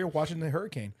drinking beer, watching the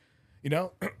hurricane, you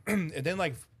know. And then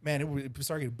like man, it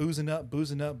started getting boozing up,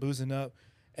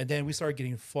 and then we started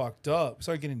getting fucked up. We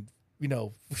started getting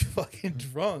fucking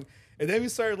drunk, and then we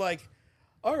started like,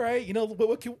 all right,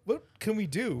 what can we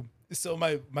do? So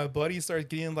my buddy started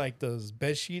getting like those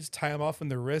bed sheets, tie them off in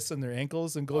their wrists and their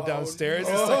ankles, and go downstairs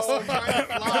and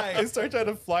start trying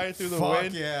to fly through the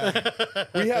wind.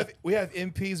 Yeah. We have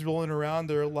MPs rolling around.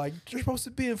 They're like, "You're supposed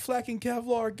to be in flak and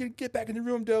Kevlar. Get back in the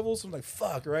room, devils." I'm like,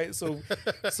 "Fuck, right?" So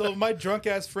my drunk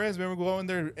ass friends, man, we're going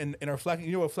there in our flak.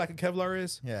 You know what flak and Kevlar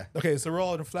is? Yeah. Okay, so we're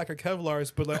all in flak and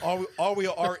Kevlars, but like all we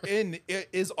are in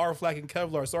is our flak and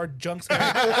Kevlar. So our junks.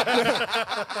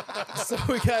 So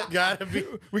we gotta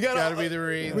be the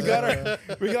Marines. We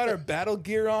got our battle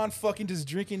gear on, fucking just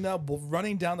drinking up,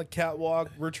 running down the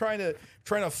catwalk. We're trying to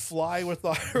fly with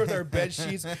our bed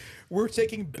sheets. We're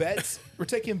taking bets.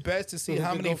 To see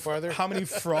how many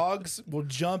frogs will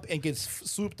jump and get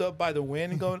swooped up by the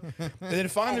wind and going. And then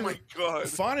finally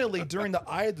during the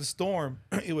eye of the storm,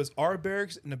 it was our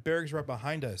barracks and the barracks right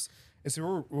behind us. And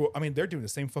so they're doing the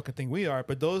same fucking thing we are,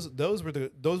 but those were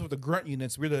the grunt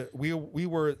units. We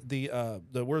were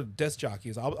the desk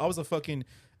jockeys. I was a fucking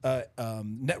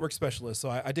network specialist,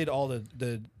 so I did all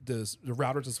the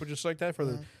routers and switches like that for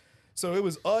the. So it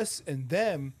was us and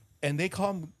them, and they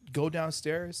go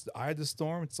downstairs. The eye of the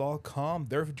storm. It's all calm.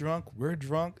 They're drunk. We're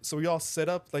drunk. So we all set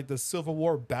up like the Civil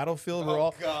War battlefield. We're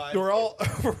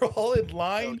all in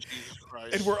line. Oh,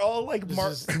 and we're all like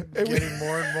getting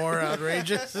more and more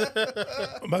outrageous.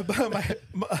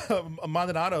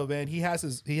 Maldonado, man, he has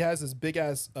his big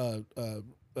ass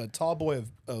tall boy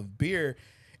of beer,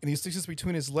 and he sticks this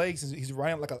between his legs, and he's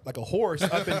riding like a horse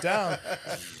up and down.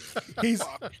 He's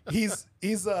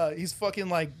fucking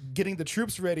like getting the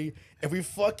troops ready, and we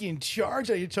fucking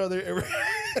charge at each other, and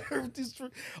we're just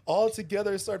all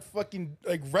together start fucking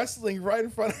like wrestling right in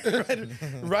front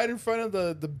of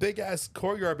the big ass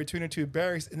courtyard between the two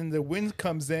barracks, and then the wind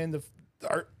comes in.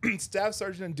 Our staff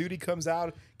sergeant on duty comes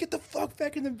out. Get the fuck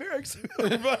back in the barracks.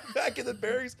 Run back in the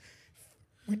barracks.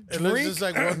 We drink. It looks just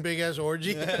like one big ass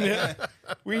orgy. Yeah.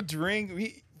 We drink.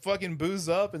 We fucking booze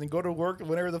up and then go to work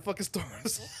whenever the fucking storm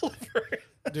is over.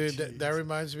 Dude, that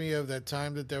reminds me of that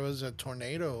time that there was a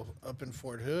tornado up in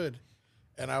Fort Hood,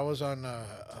 and I was on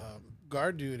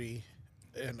guard duty,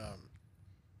 and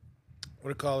what do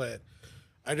you call it?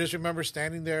 I just remember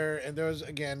standing there, and there was,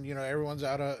 again, everyone's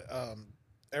out of,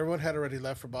 everyone had already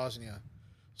left for Bosnia,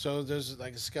 so there's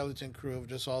like a skeleton crew of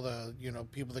just all the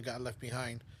people that got left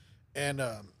behind, and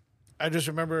I just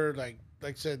remember like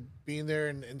I said, being there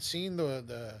and seeing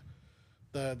the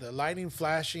lightning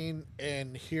flashing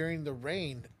and hearing the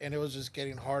rain, and it was just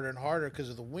getting harder and harder because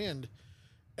of the wind.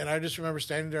 And I just remember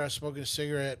standing there, I was smoking a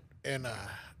cigarette and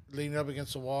leaning up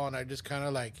against the wall, and I just kind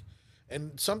of like,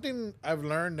 and something I've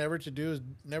learned never to do is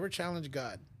never challenge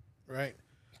God, right?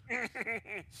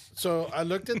 So I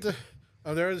looked at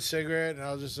I'm there with a cigarette, and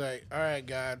I was just like, all right,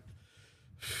 God,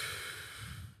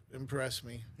 impress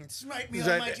me. Smite me,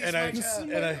 almighty, and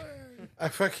I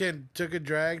fucking took a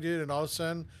drag, dude, and all of a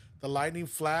sudden the lightning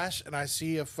flashed, and I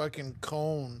see a fucking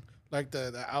cone, like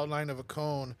the outline of a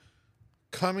cone,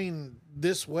 coming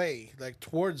this way, like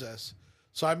towards us.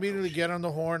 So I immediately get on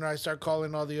the horn, and I start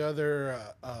calling all the other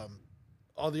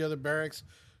barracks,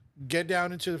 get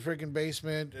down into the freaking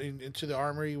basement, into the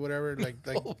armory, whatever. Like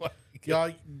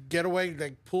y'all get away,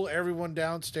 like pull everyone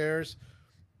downstairs.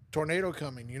 Tornado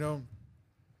coming,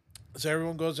 So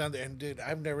everyone goes down there, and dude,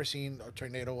 I've never seen a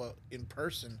tornado in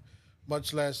person,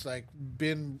 much less like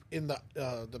been in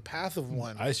the path of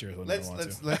one. I seriously don't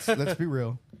want to. Let's be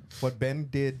real. What Ben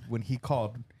did when he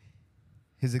called,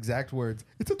 his exact words,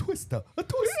 "It's a twister, a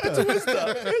twister, It's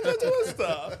a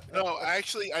twister." No,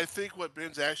 actually, I think what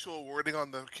Ben's actual wording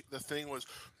on the thing was,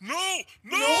 no.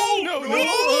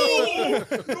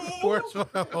 Where's my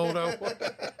hold on?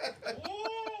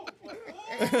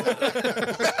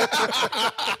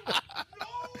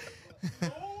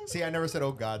 See, I never said,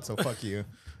 "Oh God," so fuck you.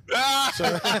 So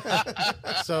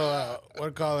what do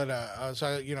you call it?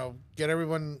 So get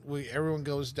everyone. Everyone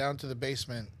goes down to the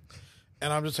basement,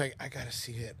 And I'm just like, I gotta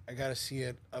see it. I gotta see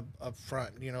it up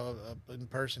front, up in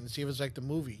person, see if it's like the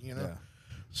movie, Yeah.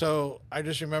 So I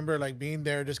just remember like being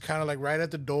there, just kind of like right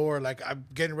at the door, like I'm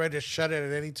getting ready to shut it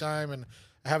at any time, and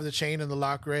I have the chain and the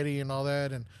lock ready and all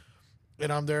that, and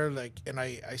I'm there like, and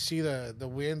I see the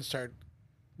wind start,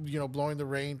 blowing the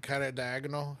rain kind of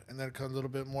diagonal, and then it comes a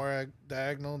little bit more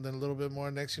diagonal, and then a little bit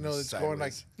more. Next, it's going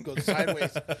like goes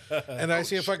sideways, and I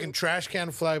see a fucking trash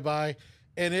can fly by,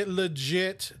 and it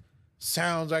legit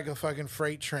sounds like a fucking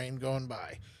freight train going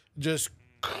by. Just,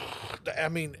 I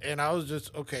mean, and I was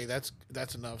just, okay, that's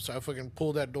enough. So I fucking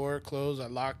pulled that door closed, I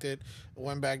locked it,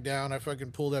 went back down, I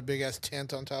fucking pulled that big ass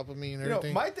tent on top of me and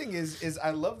everything. My thing is I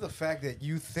love the fact that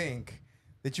you think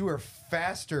that you are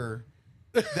faster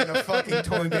than a fucking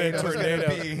tornado is gonna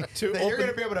be. That you're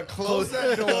gonna be able to close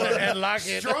that door and lock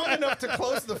it. strong enough to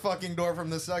close the fucking door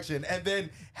from the suction, and then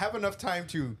have enough time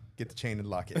to get the chain and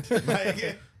lock it.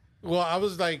 Like, Well, I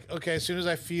was like, okay, as soon as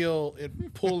I feel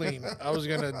it pulling, I was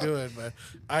gonna do it, but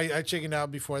I chickened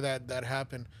out before that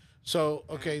happened. So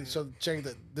okay, so check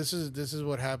that. This is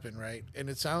what happened, right? And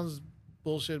it sounds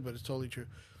bullshit, but it's totally true.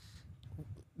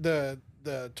 The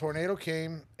tornado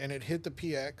came and it hit the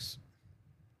PX,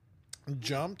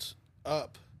 jumped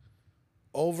up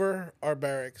over our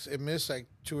barracks. It missed like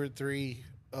 2 or 3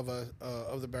 of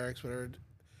the barracks, whatever.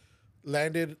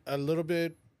 Landed a little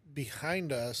bit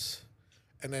behind us,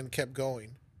 and then kept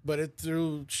going. But it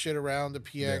threw shit around the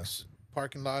PX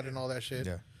parking lot and all that shit.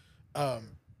 yeah.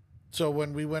 So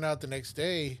when we went out the next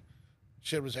day,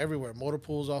 shit was everywhere. Motor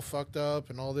pools all fucked up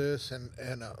and all this, and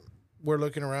we're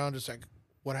looking around just like,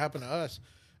 what happened to us?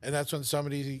 And that's when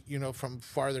somebody, from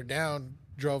farther down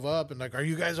drove up and like, are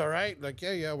you guys all right? Like,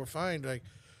 yeah, we're fine. Like,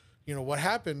 what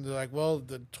happened? They're like, well,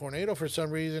 the tornado for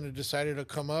some reason it decided to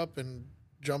come up and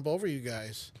jump over you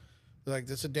guys. They're like,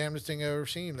 that's the damnedest thing I've ever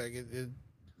seen. Like, it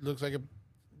looks like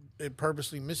it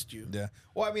purposely missed you. Yeah.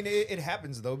 Well, I mean, it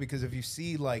happens though, because if you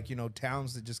see like,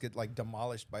 towns that just get like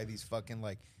demolished by these fucking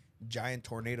like giant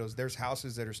tornadoes, there's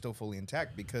houses that are still fully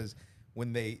intact because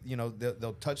when they,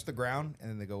 they'll touch the ground and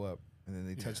then they go up and then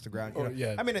they touch the ground.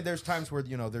 Yeah. I mean, and there's times where,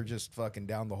 they're just fucking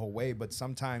down the whole way, but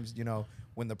sometimes,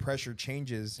 when the pressure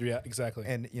changes Yeah, exactly.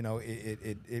 and,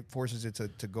 it forces it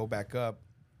to go back up.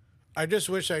 I just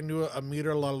wish I knew a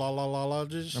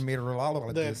meteorologist. A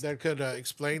meteorologist. that could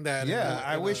explain that. Yeah,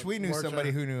 I wish we knew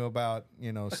somebody who knew about,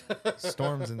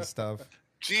 storms and stuff.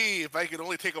 Gee, if I could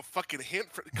only take a fucking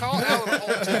hint for call Alan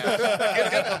Holtz. Get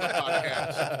him on the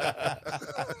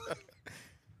podcast.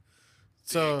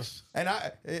 So, And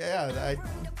I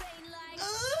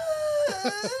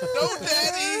No,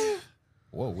 Daddy.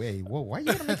 whoa, why you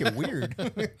gotta make it weird?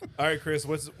 All right, Chris,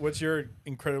 what's your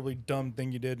incredibly dumb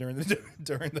thing you did during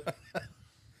the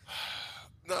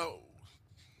No.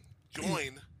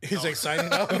 Join. he's like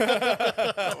signing up. He's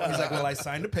like, well, I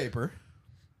signed a paper.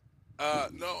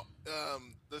 No.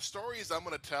 The stories I'm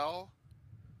gonna tell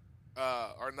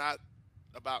are not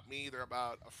about me. They're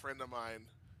about a friend of mine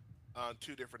on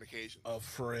 2 different occasions. A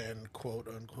friend, quote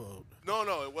unquote.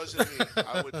 No, it wasn't me.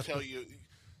 I would tell you.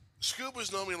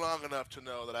 Scuba's known me long enough to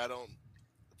know that I don't.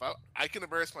 If I can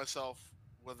embarrass myself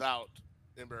without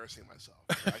embarrassing myself.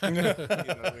 I can, you know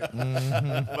what I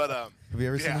mean? But Have you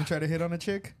ever seen yeah. him try to hit on a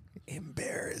chick?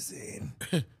 Embarrassing.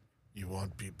 You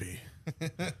want PP?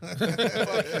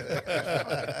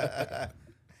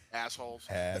 assholes.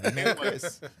 Merry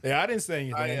Chris. Yeah, I didn't say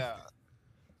anything.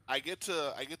 I get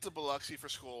to Biloxi for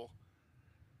school,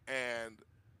 and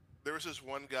there was this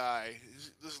one guy,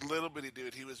 this little bitty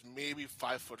dude. He was maybe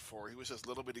 5'4". He was this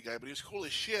little bitty guy, but he was cool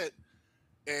as shit.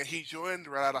 And he joined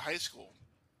right out of high school,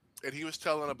 and he was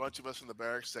telling a bunch of us in the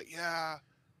barracks that, yeah,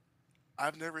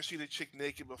 I've never seen a chick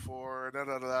naked before. Da,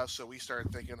 da, da, da. So we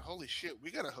started thinking, holy shit,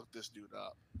 we gotta hook this dude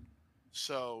up.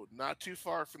 So not too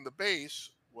far from the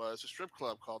base was a strip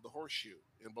club called the Horseshoe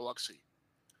in Biloxi.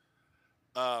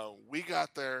 We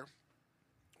got there.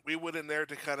 We went in there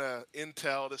to kind of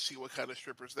intel to see what kind of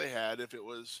strippers they had. If it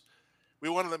was, we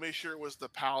wanted to make sure it was the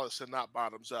Palace and not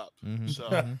Bottoms Up. So,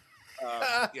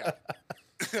 yeah,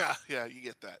 yeah, you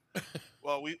get that.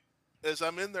 Well, as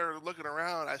I'm in there looking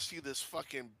around, I see this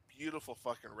fucking beautiful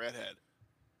fucking redhead,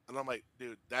 and I'm like,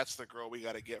 dude, that's the girl we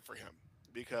got to get for him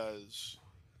because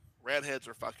redheads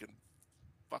are fucking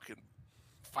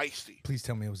feisty. Please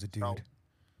tell me it was a dude. No.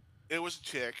 It was a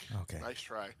chick. Okay. Nice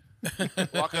try.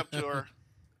 Walk up to her.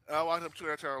 I walked up to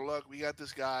her and told her, look, we got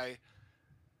this guy.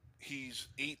 He's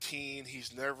 18.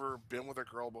 He's never been with a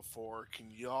girl before. Can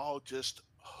y'all just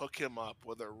hook him up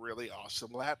with a really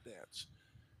awesome lap dance?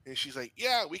 And she's like,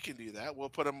 yeah, we can do that. We'll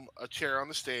put him a chair on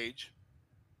the stage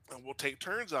and we'll take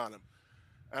turns on him.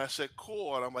 And I said,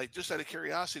 cool. And I'm like, just out of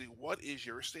curiosity, what is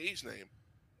your stage name?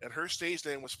 and her stage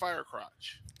name was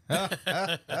Firecrotch.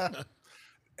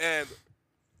 And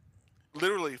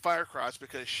literally Firecrotch,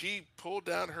 because she pulled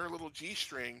down her little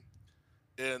G-string,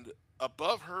 and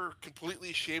above her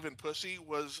completely shaven pussy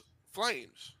was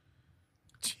flames.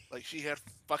 Like she had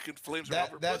fucking flames around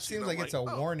her That pussy. seems and like I'm it's a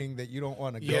oh. warning that you don't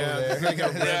want to go Yeah, there. it's like a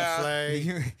red Yeah. flag.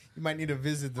 you might need to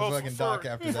visit the Well, fucking dock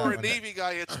after that. For a one. Navy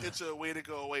guy, it's a way to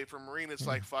go away. For Marine, it's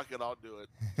like, fuck it, I'll do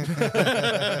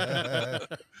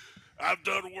it. I've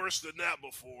done worse than that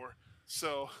before.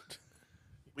 So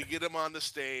we get him on the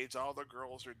stage. All the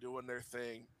girls are doing their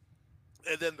thing.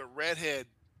 And then the redhead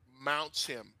mounts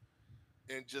him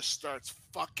and just starts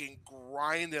fucking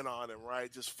grinding on him, right?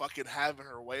 Just fucking having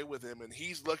her way with him. And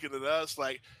he's looking at us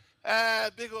like,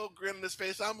 big old grin on his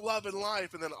face. I'm loving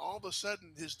life. And then all of a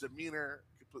sudden, his demeanor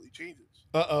completely changes.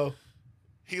 Uh-oh.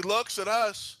 He looks at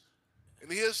us and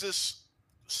he has this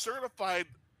certified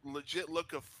legit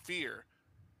look of fear.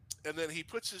 And then he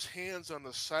puts his hands on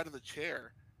the side of the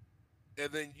chair,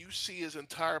 and then you see his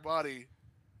entire body.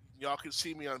 Y'all can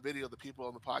see me on video. The people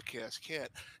on the podcast can't.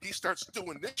 He starts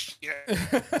doing this shit.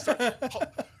 He starts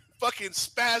fucking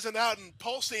spazzing out and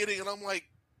pulsating, and I'm like,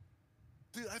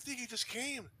 dude, I think he just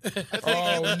came. I think he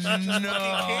just fucking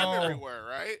came everywhere,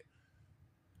 right?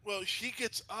 Well, she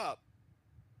gets up.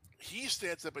 He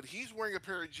stands up, and he's wearing a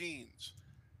pair of jeans.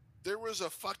 There was a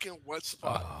fucking wet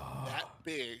spot that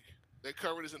big that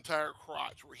covered his entire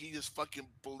crotch, where he just fucking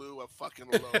blew a fucking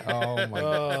load. Oh my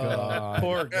god!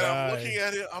 Poor And guy. I'm looking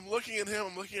at it. I'm looking at him.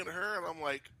 I'm looking at her, and I'm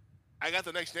like, I got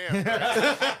the next dance. Right?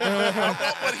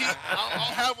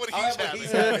 I'll have what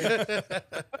he's having.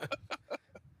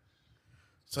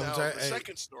 Now, Sometimes, the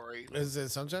second story. is it,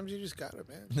 sometimes you just got it,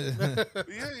 man.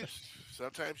 Yeah,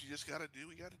 sometimes you just got to do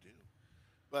what you got to do.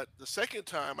 But the second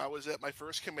time, I was at my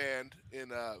first command in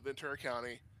Ventura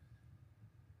County,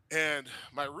 and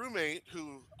my roommate,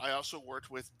 who I also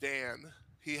worked with, Dan,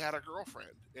 he had a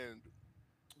girlfriend. And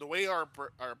the way our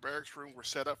barracks room were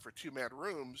set up for two-man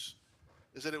rooms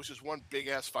is that it was just one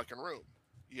big-ass fucking room.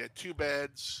 You had two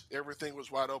beds. Everything was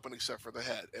wide open except for the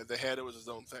head. And the head, it was his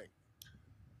own thing.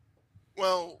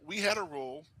 Well, we had a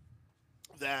rule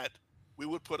that we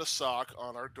would put a sock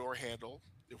on our door handle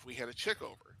if we had a chick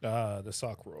over. The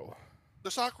sock roll.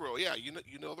 The sock rule, yeah, you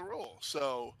know the rule.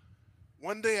 So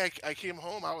one day I came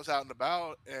home, I was out and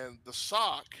about, and the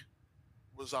sock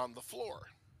was on the floor.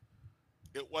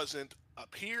 It wasn't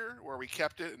up here where we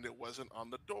kept it, and it wasn't on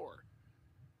the door.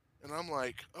 And I'm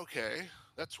like, okay,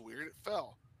 that's weird. It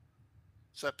fell.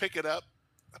 So I pick it up,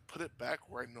 I put it back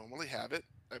where I normally have it.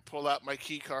 I pull out my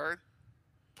key card,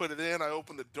 put it in, I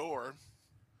open the door.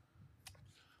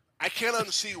 I can't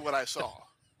unsee what I saw.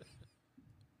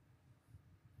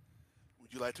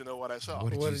 Would you like to know what I saw?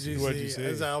 What did you What'd you see? see?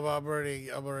 As I'm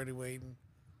already waiting.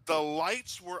 The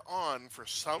lights were on for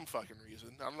some fucking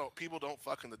reason. I don't know. People don't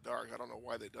fuck in the dark. I don't know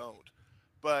why they don't.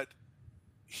 But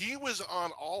he was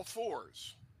on all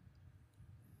fours,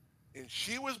 and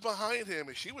she was behind him,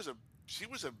 and she was a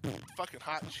fucking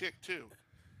hot chick too,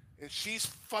 and she's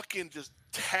fucking just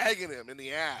tagging him in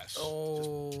the ass.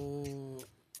 Oh,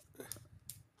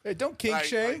 Hey, don't kink I-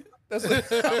 shame. That's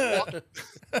I walk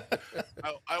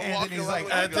And walk then he's around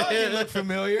like, I thought you looked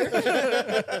familiar.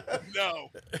 no.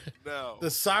 the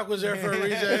sock was there for a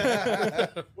reason.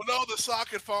 Well, no, the sock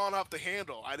had fallen off the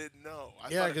handle. I didn't know. I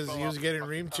Yeah, thought it because fell he was off the getting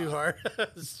fucking reamed too top. hard,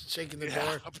 shaking the Yeah,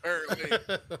 door. apparently.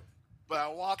 But I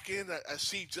walk in, I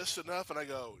see just enough, and I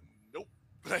go, nope.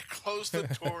 And I close the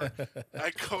door.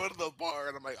 I go into the bar,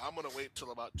 and I'm like, I'm gonna wait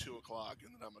till about 2 o'clock,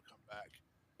 and then I'm gonna come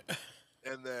back.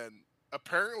 And then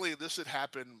apparently this had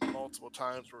happened multiple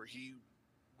times where he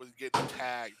was getting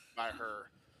tagged by her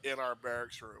in our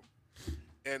barracks room,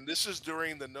 and this is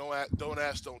during the don't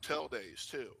ask, don't tell days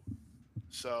too.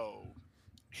 So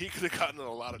he could have gotten in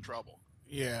a lot of trouble.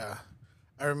 Yeah,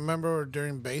 I remember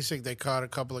during basic they caught a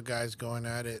couple of guys going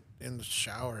at it in the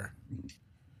shower,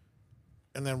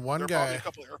 and then one There are probably guy. a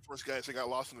couple of Air Force guys that got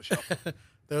lost in the shower.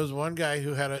 There was one guy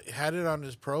who had it on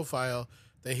his profile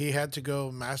that he had to go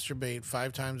masturbate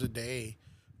 5 times a day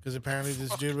because apparently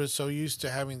this dude was so used to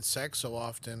having sex so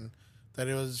often that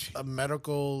it was a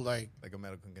medical like Like a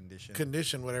medical condition.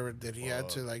 condition, whatever, that he had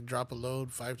to like drop a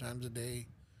load 5 times a day.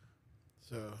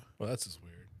 So Well, that's just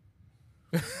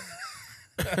weird.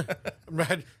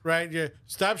 right, yeah.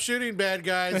 Stop shooting, bad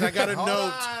guys. I got a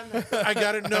note. I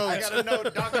got a note. I got a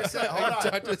note. Doctor said, hold on.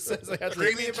 Doctor says I have to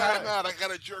Bring me me time about- out. I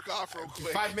gotta jerk off real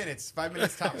quick. 5 minutes. 5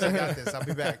 minutes tops. I got this. I'll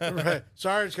be back. Right.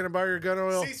 Sarge, can I borrow your gun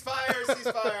oil? Ceasefire.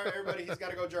 Ceasefire. Everybody, he's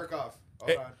got to go jerk off.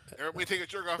 Hold on. Everybody take a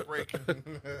jerk off break.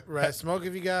 Right, smoke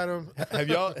if you got him. Have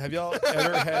y'all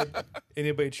ever had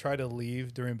anybody try to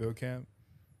leave during boot camp?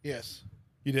 Yes.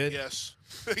 You did? Yes.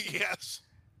 Yes.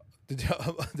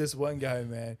 This one guy,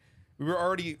 man, we were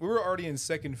already in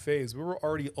second phase. We were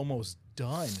already almost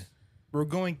done. We were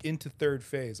going into third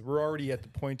phase. We're already at the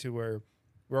point to where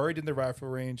we're already in the rifle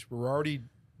range. We're already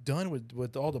done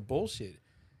with all the bullshit.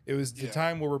 It was the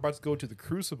time where we're about to go to the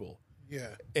Crucible.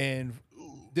 Yeah. And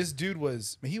this dude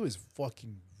he was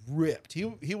fucking ripped.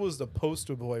 He was the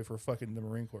poster boy for fucking the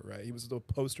Marine Corps, right? He was the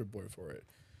poster boy for it.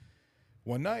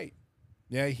 One night,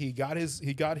 he got his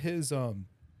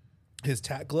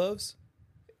tack gloves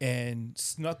and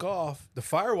snuck off. The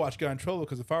fire watch got in trouble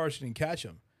because the fire watch didn't catch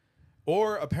him.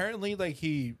 Or apparently, like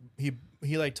he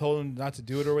like told him not to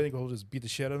do it or anything. He'll just beat the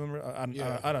shit out of him.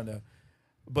 I don't know.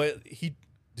 But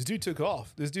this dude took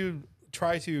off. This dude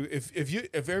tried to.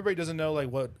 If everybody doesn't know like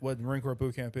what Marine Corps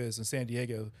boot camp is in San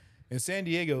Diego,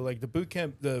 like the boot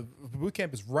camp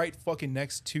is right fucking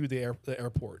next to the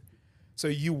airport. So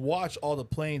you watch all the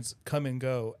planes come and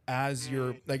go as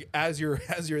you're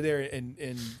there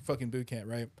in fucking boot camp,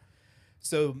 right?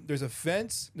 So there's a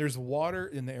fence, there's water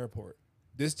in the airport.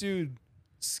 This dude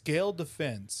scaled the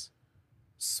fence,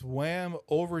 swam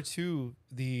over to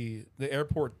the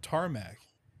airport tarmac,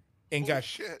 and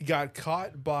got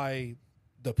caught by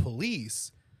the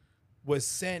police, was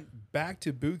sent back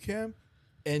to boot camp,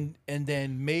 and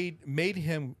then made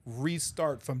him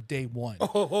restart from day one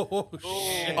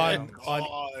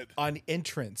on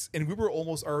entrance, and we were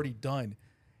almost already done.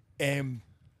 And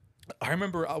I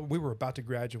remember we were about to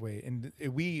graduate, and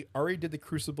we already did the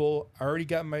Crucible. I already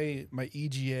got my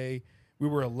EGA. We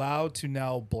were allowed to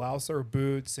now blouse our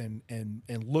boots and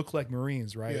look like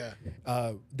Marines, right?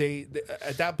 Yeah. They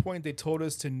at that point they told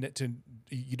us to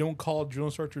you don't call drill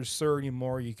instructors sir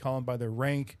anymore. You call them by their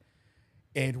rank.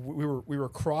 And we were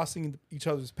crossing each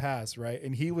other's paths, right?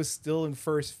 And he was still in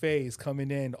first phase, coming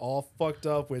in all fucked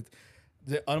up with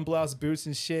the unbloused boots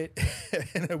and shit.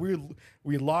 And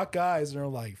we lock eyes and are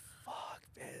like, "Fuck,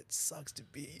 man, it sucks to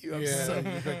be you. I'm You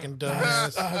freaking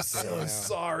dumbass. I'm so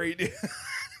sorry, dude."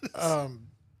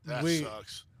 That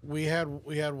sucks. We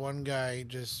had one guy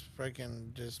just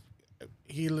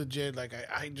he legit like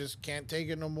I just can't take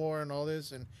it no more and all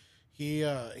this, and he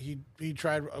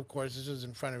tried. Of course, this was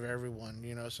in front of everyone,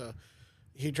 so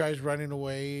he tries running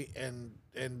away, and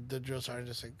the drill sergeant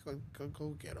just like go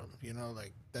get him,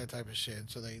 like that type of shit.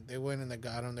 So they went and they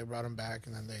got him, they brought him back,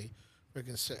 and then they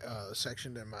freaking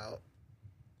sectioned him out,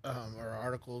 or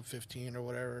Article 15 or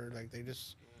whatever. Like they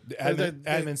just the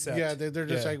admin sect. Yeah, they're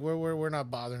just like we're not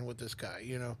bothering with this guy,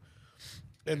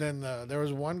 And then there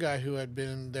was one guy who had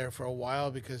been there for a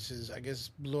while because I guess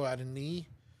blew out a knee.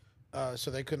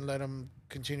 So they couldn't let him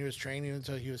continue his training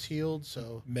until he was healed.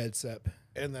 So MedSep.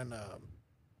 And then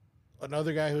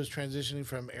another guy who was transitioning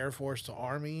from Air Force to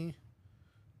Army,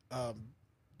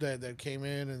 that came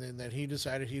in, and then that he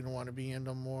decided he didn't want to be in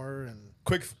no more. And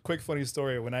quick funny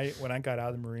story. When I got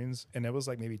out of the Marines, and it was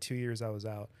like maybe 2 years I was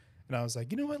out, and I was like,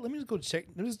 you know what? Let me just go check.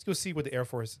 Let me just go see what the Air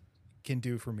Force can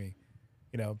do for me.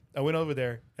 I went over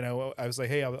there, and I was like,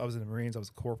 hey, I was in the Marines. I was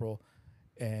a corporal.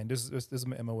 And this is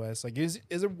my MOS. Like, is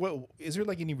there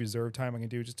like any reserve time I can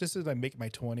do just to like make my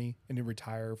 20 and then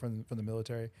retire from the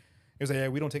military? It was like, yeah,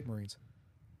 we don't take Marines.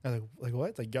 I was like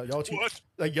what? Like y'all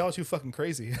too fucking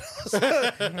crazy.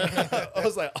 I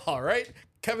was like, all right,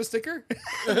 Kevin Sticker,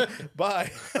 bye.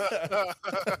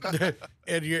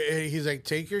 And he's like,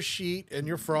 take your sheet and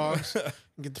your frogs and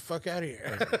get the fuck out of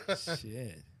here.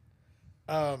 Shit.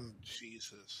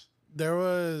 Jesus. There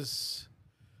was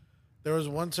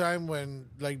one time when,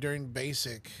 like, during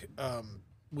basic,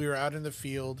 we were out in the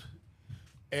field,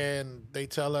 and they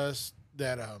tell us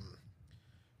that,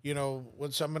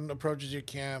 when someone approaches your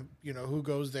camp, who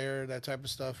goes there, that type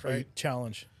of stuff, right?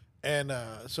 Challenge. And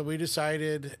so we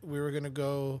decided we were going to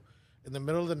go in the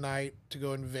middle of the night to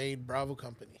go invade Bravo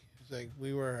Company. It's like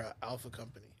we were Alpha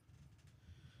Company.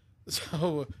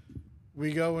 So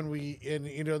we go and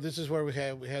this is where we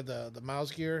had the mouse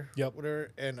gear, yep,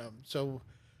 whatever, and so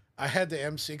I had the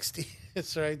M60,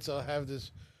 that's right. So I have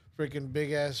this freaking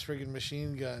big ass freaking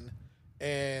machine gun,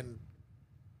 and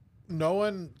no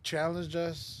one challenged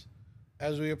us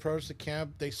as we approached the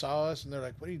camp. They saw us and they're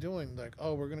like, "What are you doing?" They're like,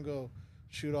 "Oh, we're gonna go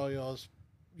shoot all y'all's,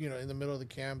 in the middle of the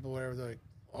camp or whatever." They're like,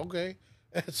 "Okay,"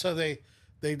 and so they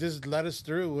just let us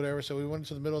through, whatever. So we went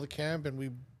to the middle of the camp and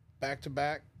we back to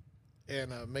back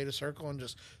and made a circle and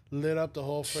just lit up the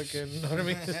whole freaking. You know what I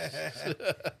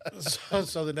mean?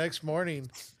 So the next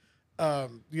morning.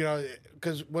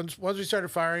 Because once we started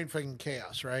firing, freaking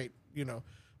chaos, right?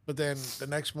 But then the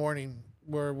next morning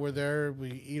we're there,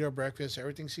 we eat our breakfast,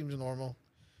 everything seems normal,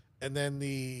 and then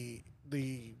the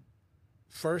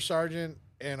first sergeant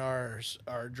and our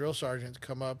drill sergeants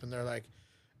come up and they're like,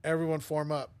 "Everyone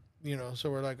form up," So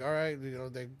we're like, all right,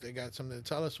 they got something to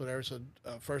tell us, whatever. So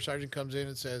first sergeant comes in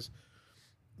and says,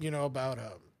 about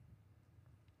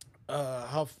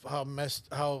how messed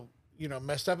up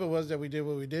it was that we did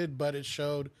what we did, but it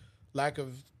showed lack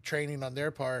of training on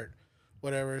their part,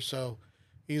 whatever. So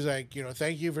he's like,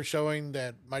 thank you for showing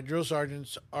that my drill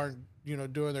sergeants aren't,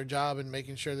 doing their job and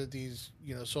making sure that these,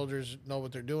 soldiers know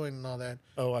what they're doing and all that.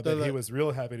 Oh, I bet he was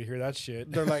real happy to hear that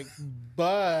shit. They're like,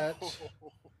 but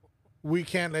we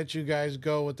can't let you guys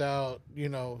go without,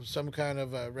 some kind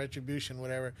of retribution,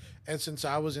 whatever. And since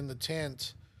I was in the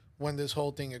tent when this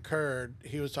whole thing occurred,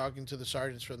 he was talking to the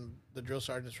sergeants from the drill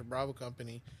sergeants from Bravo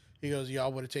Company. He goes,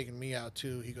 y'all would have taken me out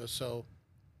too. He goes, so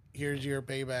here's your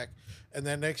payback. And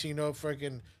then next thing you know,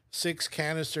 freaking 6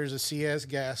 canisters of CS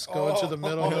gas go into the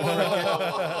middle of the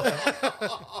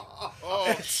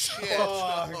Oh shit!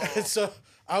 And so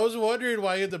I was wondering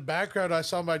why in the background I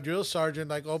saw my drill sergeant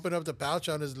like open up the pouch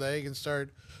on his leg and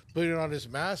start putting on his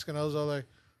mask, and I was all like,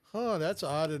 "Oh, that's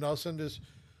odd." And all of a sudden, this,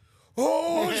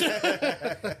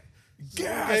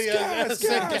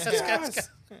 gas.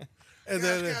 And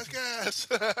then, Gas.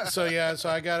 so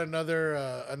I got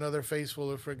another face full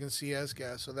of freaking CS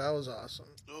gas. So that was awesome,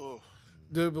 Oh,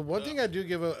 dude. But one thing I do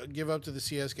give up to the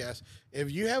CS gas: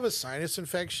 if you have a sinus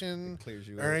infection clears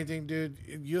you or out. anything, dude,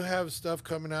 you have stuff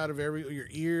coming out of your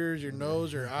ears, your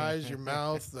nose, your eyes, your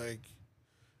mouth. Like,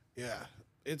 yeah,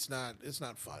 it's not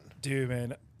fun. Dude,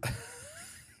 man. no,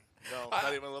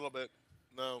 not even a little bit.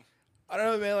 No. I don't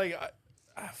know, man. Like,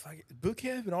 boot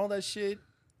camp and all that shit,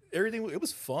 everything, it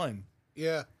was fun.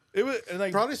 Yeah, It was, and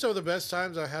like, probably some of the best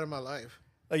times I had in my life.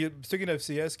 like speaking of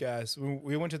CS gas, when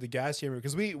we went to the gas chamber,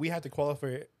 because we had to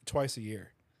qualify twice a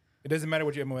year. It doesn't matter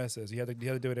what your MOS is. You have to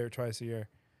do it twice a year.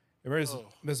 I remember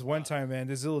this one time, man,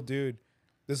 this little dude,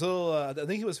 I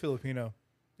think he was Filipino.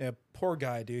 Yeah, poor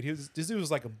guy, dude. This dude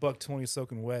was like $120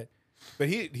 soaking wet. But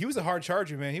he was a hard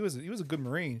charger, man. He was a good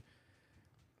Marine.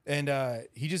 And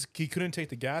he couldn't take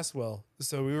the gas well.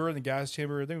 So we were in the gas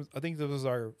chamber. I think that was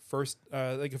our first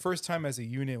the first time as a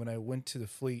unit when I went to the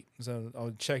fleet. So I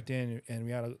checked in and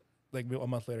we had a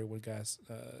month later with gas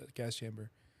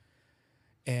chamber.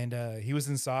 And he was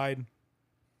inside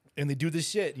and they do this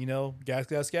shit,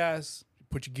 gas.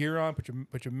 Put your gear on,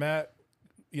 put your mat,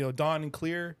 don and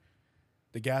clear.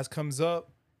 The gas comes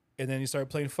up and then you start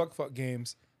playing fuck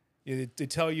games. They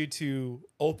tell you to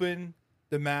open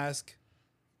the mask,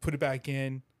 put it back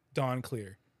in, don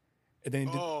clear, and then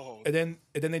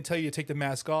they tell you to take the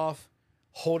mask off,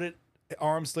 hold it at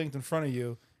arm's length in front of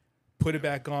you, put it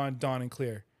back on, don and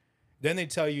clear. Then they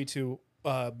tell you to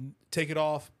take it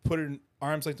off, put it in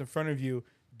arm's length in front of you,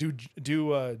 do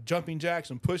jumping jacks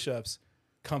and push-ups,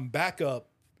 come back up,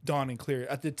 don and clear.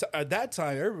 At that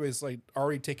time, everybody's like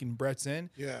already taking breaths in.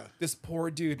 Yeah. This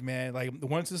poor dude, man. Like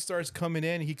once it starts coming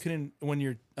in, he couldn't. When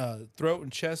your throat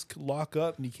and chest lock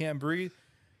up and you can't breathe,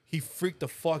 he freaked the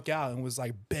fuck out and was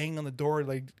like banging on the door,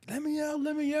 like let me out.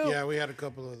 Yeah, we had a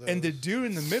couple of those. And the dude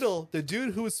in the middle, the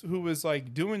dude who was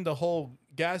like doing the whole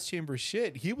gas chamber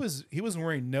shit, he was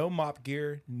wearing no mop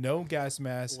gear, no gas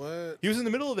mask. What? He was in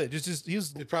the middle of it. Just he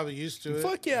was You're probably used to it.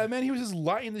 fuck yeah, man. He was just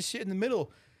lighting the shit in the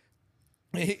middle.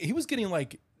 He was getting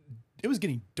like, it was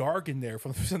getting dark in there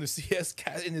from the CS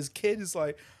cat, and his kid is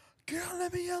like, "Girl,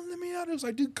 let me out." It was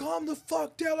like, "Dude, calm the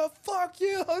fuck down." Like, fuck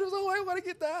you. I was like, "I want to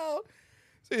get out."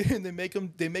 So, and they make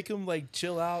him like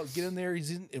chill out, get in there.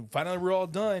 He's in, and finally we're all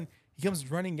done. He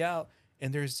comes running out,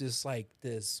 and there's just like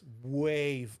this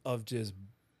wave of just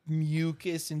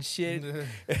mucus and shit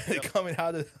coming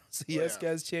out of the CS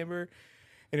gas chamber.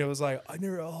 And it was like,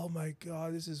 oh my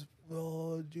God, this is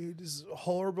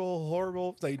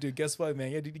horrible. It's like, dude, guess what, man?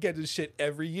 You get this shit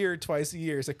every year, twice a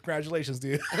year. It's like, congratulations,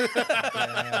 dude.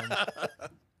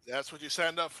 That's what you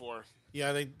signed up for.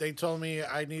 Yeah, they told me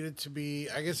I needed to be.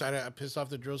 I guess I pissed off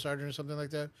the drill sergeant or something like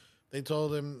that. They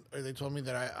told me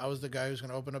that I was the guy who's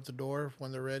going to open up the door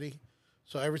when they're ready.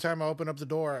 So every time I open up the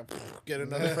door, I get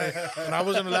another frame. And I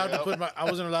wasn't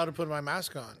allowed to put my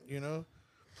mask on.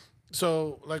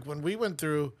 So like when we went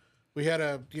through, we had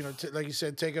a like you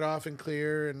said, take it off and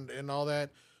clear and all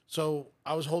that. So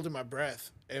I was holding my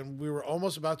breath, and we were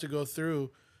almost about to go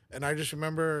through. And I just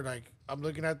remember, like, I'm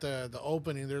looking at the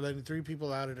opening. They're letting 3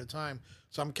 people out at a time.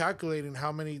 So I'm calculating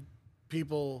how many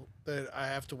people that I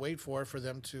have to wait for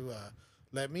them to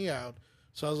let me out.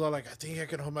 So I was all like, I think I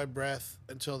can hold my breath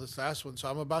until this last one. So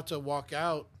I'm about to walk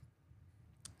out.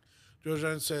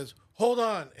 Jojan says, "Hold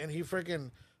on." And he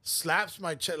freaking slaps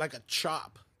my chest like a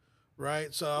chop,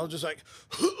 right? So I was just like,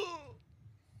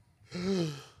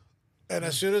 and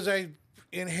as soon as I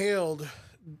inhaled,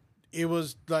 it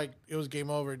was game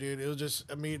over, dude. It was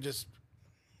just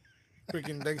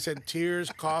freaking, like I said,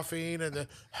 tears, coughing, and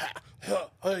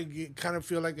you kind of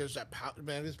feel like there's that power.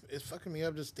 Man, it's fucking me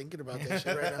up just thinking about that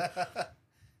shit right now.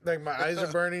 Like my eyes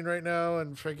are burning right now,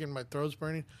 and freaking my throat's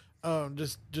burning.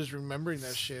 Just remembering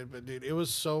that shit. But dude, it was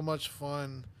so much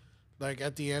fun. Like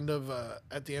at the end of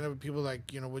people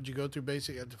like, would you go through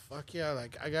basic? Fuck yeah!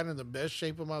 Like I got in the best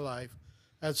shape of my life,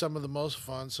 had some of the most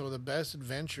fun, some of the best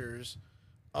adventures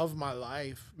of my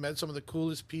life, met some of the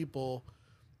coolest people,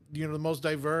 the most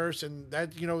diverse, and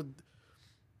that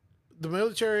the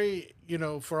military,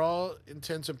 for all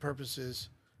intents and purposes,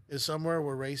 is somewhere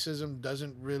where racism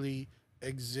doesn't really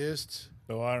exist.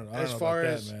 Oh, I don't know As about far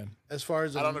that, as man. as far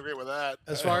as I don't agree with that.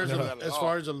 as far as I don't the, agree with that at as all.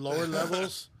 far as the lower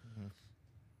levels,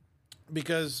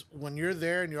 because when you're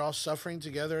there and you're all suffering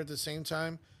together at the same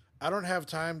time, I don't have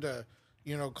time to,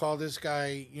 call this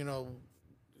guy,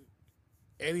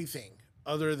 anything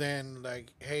other than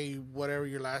like, hey, whatever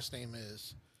your last name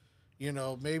is.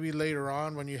 Maybe later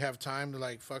on when you have time to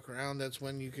like fuck around, that's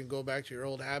when you can go back to your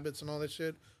old habits and all that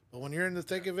shit. But when you're in the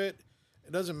thick of it,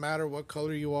 it doesn't matter what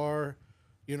color you are,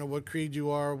 what creed you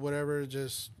are, whatever.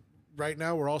 Just right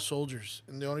now, we're all soldiers,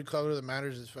 and the only color that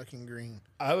matters is fucking green.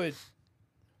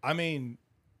 I mean,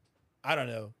 I don't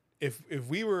know. If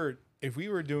we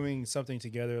were doing something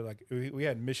together, like we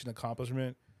had mission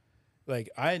accomplishment, like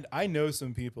I know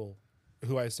some people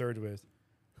who I served with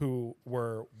who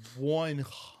were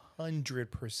 100%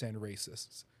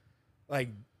 racists. Like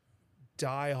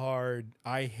die hard,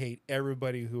 I hate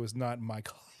everybody who is not my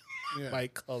color. Yeah. My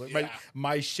color, Yeah.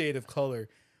 my shade of color.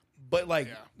 But like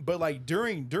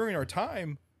during our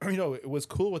time, it was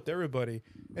cool with everybody.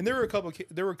 And there were a couple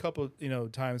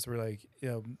times where like,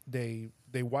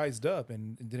 they wised up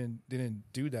and didn't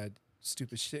do that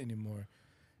stupid shit anymore,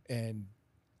 and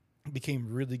became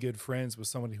really good friends with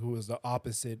somebody who was the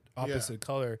opposite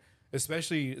color,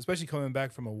 especially coming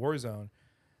back from a war zone.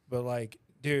 But like,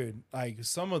 dude, like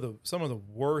some of the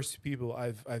worst people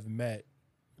I've met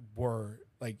were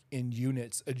like in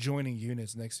units, adjoining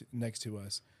units next to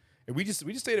us. And we just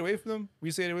stayed away from them.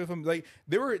 We stayed away from them. Like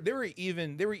there were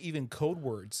even code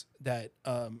words that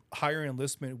higher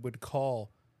enlistment would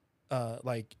call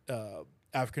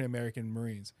African American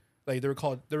Marines. Like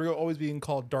they were always being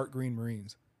called dark green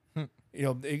Marines.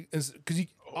 Because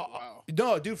Wow.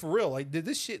 no, dude, for real. Like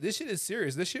this shit is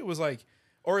serious. This shit was like,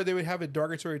 or they would have a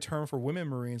derogatory term for women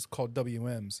Marines called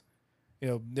WMs.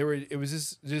 It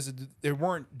was just they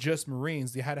weren't just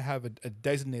Marines. They had to have a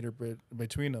designator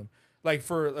between them. Like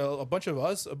for a bunch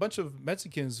of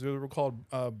Mexicans who were called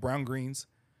brown greens.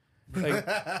 Like,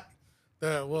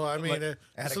 Well, I mean, I had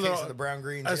it's a a case little, of the brown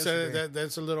greens. I said yesterday.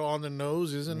 that's a little on the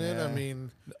nose, isn't it? I Yeah.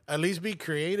 mean, at least be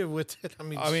creative with it. I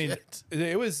mean, shit.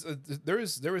 it was there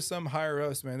was some higher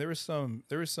ups, man. There was some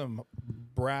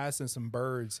brass and some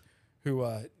birds who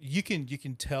you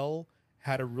can tell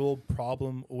had a real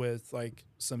problem with like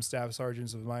some staff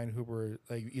sergeants of mine who were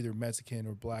like either Mexican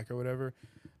or black or whatever.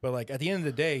 But like at the end of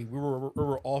the day, we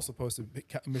were all supposed to be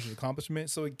mission accomplishment,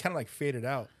 so it kind of like faded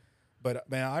out. But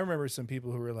man, I remember some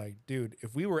people who were like, dude,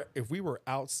 if we were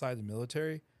outside the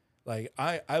military, like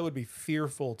I would be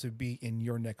fearful to be in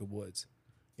your neck of woods.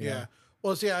 You Yeah. know?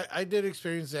 Well, see, I did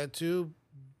experience that too,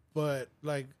 but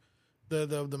like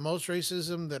the most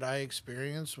racism that I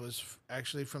experienced was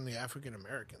actually from the African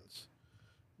Americans.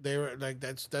 They were like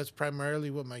that's primarily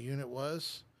what my unit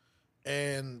was,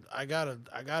 and I got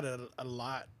a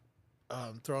lot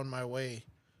thrown my way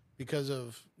because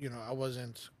of I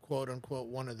wasn't quote unquote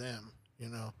one of them.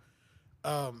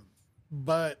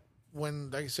 But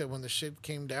when, like I said, when the shit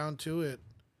came down to it,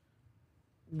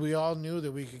 we all knew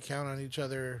that we could count on each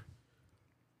other.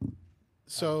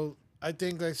 So I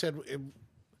think, like I said,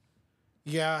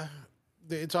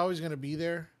 it's always going to be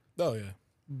there. Oh yeah.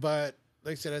 But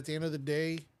like I said, at the end of the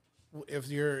day, if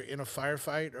you're in a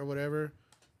firefight or whatever,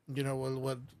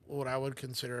 what I would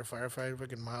consider a firefight,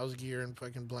 fucking Miles gear and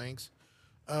fucking blanks,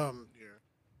 Yeah.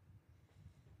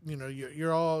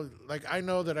 you're all like, I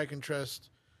know that I can trust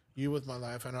you with my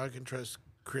life. I know I can trust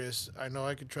Chris. I know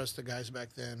I can trust the guys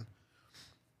back then.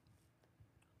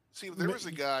 See, there was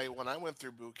a guy when I went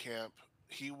through boot camp.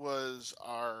 He was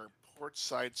our port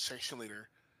side section leader.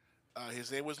 His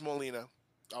name was Molina.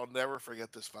 I'll never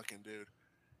forget this fucking dude.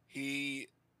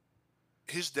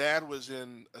 His dad was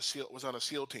on a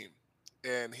SEAL team,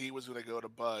 and he was going to go to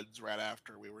Buds right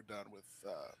after we were done with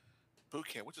boot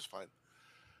camp, which is fine.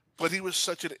 But he was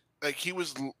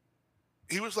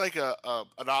he was like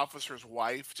an officer's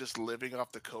wife, just living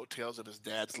off the coattails of his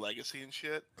dad's legacy and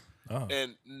shit. Oh.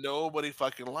 And nobody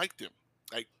fucking liked him.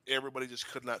 Like everybody just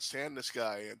could not stand this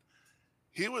guy, and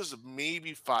he was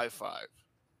maybe 5'5".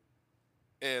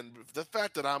 And the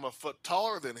fact that I'm a foot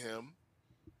taller than him,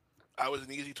 I was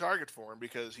an easy target for him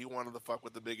because he wanted to fuck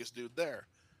with the biggest dude there.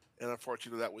 And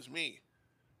unfortunately, that was me.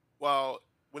 Well,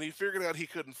 when he figured out he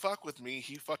couldn't fuck with me,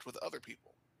 he fucked with other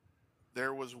people.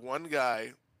 There was one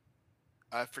guy,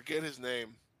 I forget his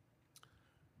name,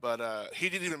 but he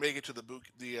didn't even make it to the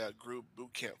group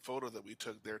boot camp photo that we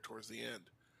took there towards the end.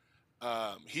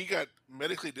 He got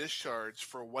medically discharged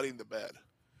for wetting the bed.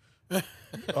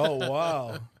 Oh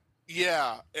wow.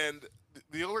 Yeah, and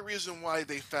the only reason why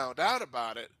they found out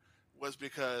about it was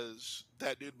because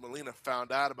that dude Molina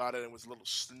found out about it and was a little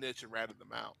snitch and ratted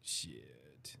them out.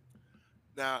 Shit.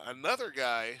 Now another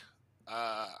guy,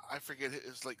 I forget,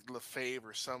 it's like Lefebvre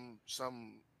or some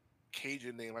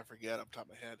Cajun name, I forget off the top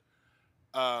of my head.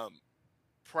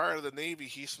 Prior to the Navy,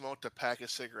 he smoked a pack of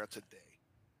cigarettes a day,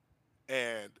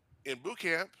 and in boot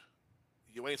camp,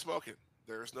 you ain't smoking.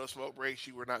 There's no smoke breaks.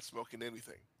 You were not smoking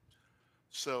anything.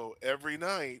 So every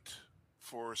night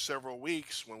for several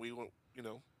weeks, when we went,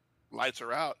 lights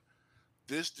are out,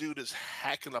 this dude is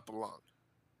hacking up a lung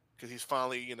because he's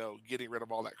finally, getting rid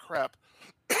of all that crap.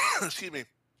 Excuse me.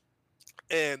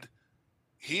 And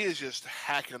he is just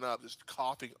hacking up, just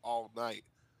coughing all night,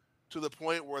 to the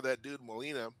point where that dude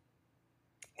Molina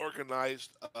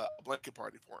organized a blanket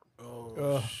party for him.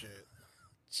 Oh, shit.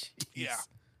 Jeez. Yeah.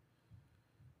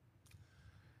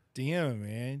 Damn,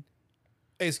 man.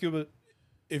 Hey, Scuba,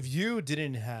 if you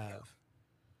didn't have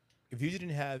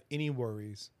any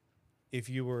worries, if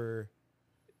you were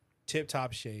tip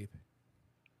top shape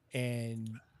and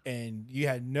you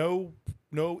had no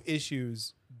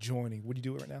issues joining, would you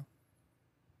do it right now?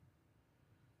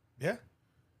 Yeah,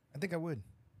 I think I would.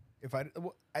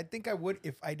 I think I would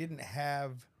if I didn't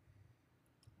have.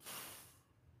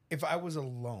 If I was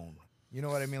alone, you know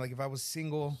what I mean. Like if I was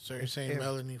single. So you're saying if-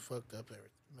 Melanie fucked up everything.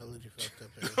 Melody fucked up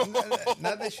everything.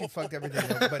 not that she fucked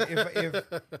everything up, but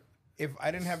if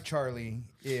I didn't have Charlie,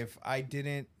 if I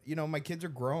didn't, my kids are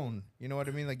grown. You know what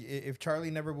I mean? Like if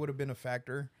Charlie never would have been a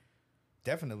factor,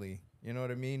 definitely. You know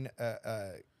what I mean?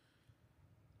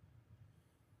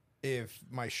 If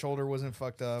my shoulder wasn't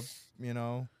fucked up,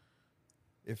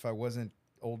 if I wasn't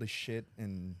old as shit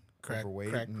and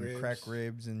overweight and crack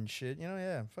ribs and shit,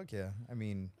 yeah, fuck yeah. I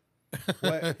mean,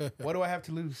 what do I have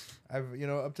to lose? I've,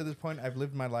 up to this point, I've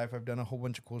lived my life. I've done a whole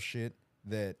bunch of cool shit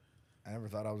that I never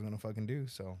thought I was gonna fucking do.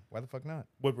 So why the fuck not?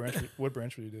 What branch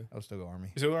would you do? I would still go Army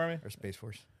You still Army? or Space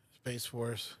Force. Space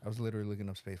Force. I was literally looking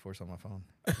up Space Force on my phone.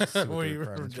 Where you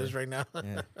just right now?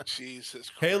 Yeah.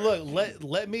 Jesus Christ. Hey, look,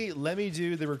 let me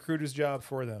do the recruiter's job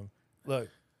for them. Look,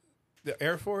 the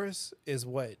Air Force is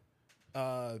what,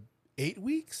 8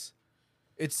 weeks?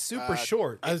 It's super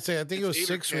short. I'd say I think it was It's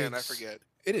 8 or 6 10, weeks. I forget.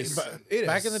 It is.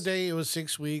 Back in the day, it was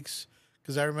 6 weeks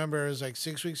because I remember it was like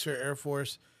 6 weeks for Air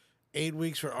Force, 8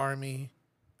 weeks for Army.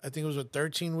 I think it was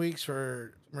 13 weeks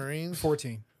for Marines.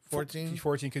 14. 14?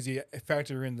 14 because you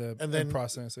factor in the And then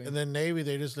processing. And then Navy,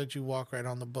 they just let you walk right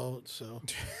on the boat. So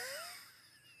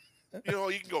You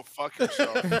can go fuck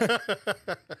yourself.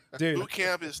 Dude, Boot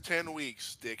camp is 10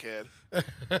 weeks, dickhead.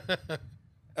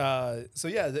 so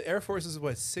yeah, the Air Force is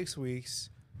what, 6 weeks.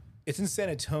 It's in San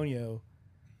Antonio.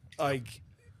 Like,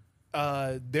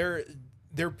 their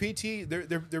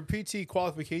PT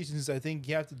qualifications, I think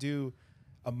you have to do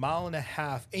 1.5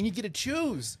 miles, and you get to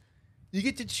choose. You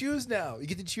get to choose now. You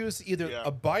get to choose either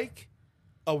a bike,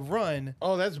 a run.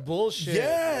 oh, that's bullshit.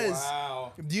 Yes.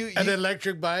 Wow. An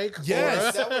electric bike.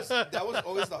 Yes. that was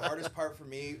always the hardest part for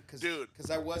me, Dude.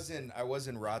 because I was in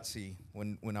ROTC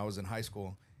when I was in high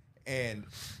school, and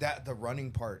the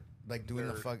running part, like doing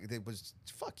the fuck, it was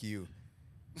fuck you.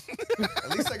 At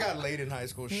least I got laid in high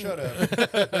school. Shut up.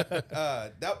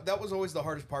 That was always the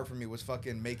hardest part for me, was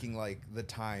fucking making like the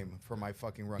time for my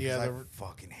fucking run. Yeah, I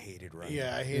fucking hated running.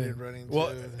 Yeah, I hated running too.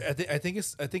 Well, I think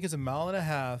it's 1.5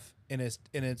 miles, and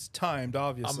it's timed,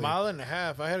 obviously. 1.5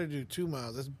 miles. I had to do 2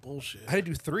 miles. That's bullshit. I had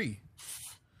to do 3.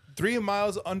 3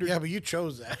 miles under. Yeah, but you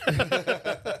chose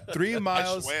that. 3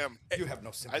 miles. I swam. You have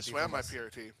no sympathy. I swam from my us.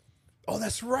 PRT. Oh,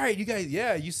 that's right. You guys,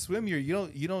 you swim. You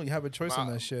don't have a choice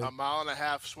on that shit. 1.5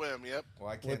 mile swim. Yep. Well,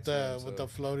 I can't with the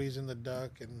floaties and the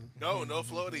duck and No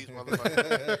floaties,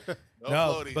 motherfucker. No,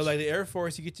 floaties. but like the Air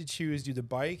Force, you get to choose: do the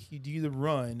bike, you do the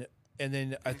run, and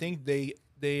then I think they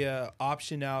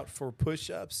option out for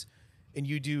push-ups, and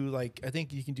you do like, I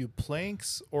think you can do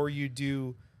planks, or you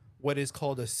do what is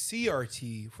called a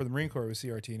CRT for the Marine Corps. It was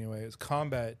CRT anyway. It's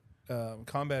combat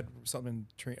something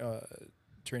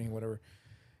training, whatever.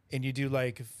 And you do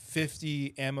like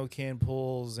 50 ammo can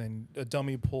pulls and a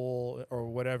dummy pull or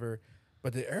whatever.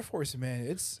 But the Air Force,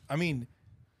 man,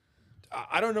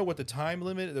 I don't know what the time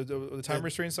limit, the time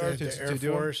restraints are the to Air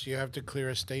do 'em. Force, you have to clear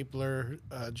a stapler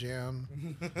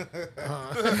jam.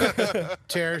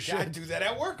 Tear I do that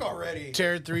at work already.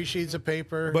 tear 3 sheets of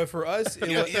paper. But for us, it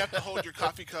You, was, you have to hold your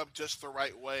coffee cup just the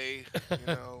right way. You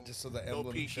know, Just so the no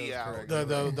emblem peeky shows out.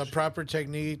 correct. the proper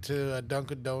technique to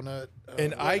dunk a donut.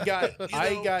 and I got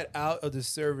know- got out of the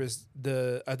service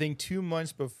I think 2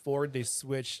 months before they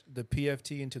switched the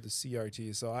PFT into the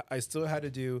CRT. So I still had to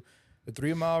do the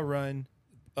 3 mile run,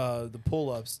 the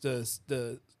pull ups,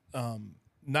 the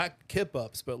not kip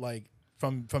ups, but like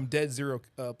from dead zero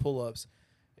pull ups,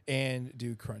 and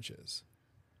do crunches.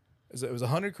 It was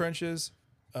 100 crunches.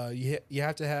 You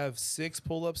have to have 6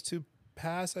 pull ups to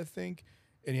pass, I think,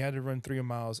 and you had to run 3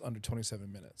 miles under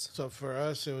 27 minutes. So for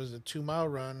us, it was a 2-mile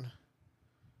run.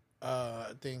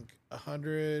 I think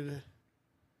 100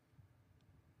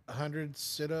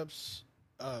 sit-ups.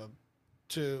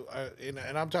 And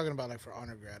I'm talking about like for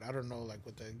honor grad. I don't know like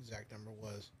what the exact number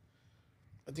was.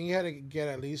 I think you had to get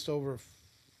at least over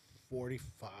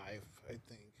 45. I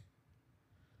think.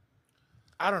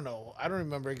 I don't know. I don't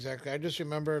remember exactly. I just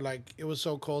remember like it was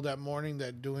so cold that morning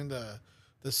that doing the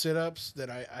sit-ups that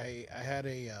I had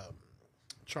a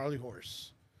Charlie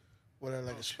horse, whatever,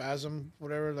 like a spasm,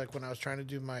 whatever. Like when I was trying to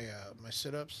do my my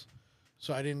sit-ups,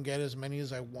 so I didn't get as many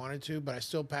as I wanted to, but I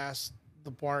still passed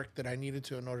the mark that I needed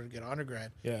to in order to get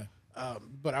undergrad. Yeah.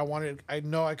 But I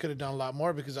know I could have done a lot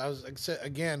more because I was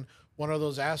again one of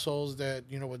those assholes that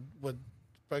would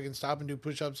fucking stop and do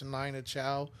push-ups in line at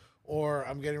chow, or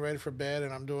I'm getting ready for bed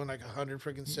and I'm doing like 100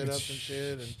 freaking sit-ups and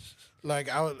shit, and like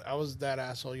I was that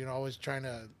asshole, always trying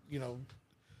to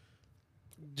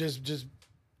just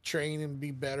train and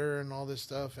be better and all this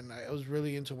stuff, and I was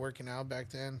really into working out back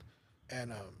then,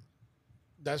 and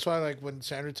that's why like when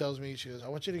Sandra tells me, she goes, I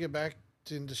want you to get back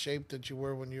into shape that you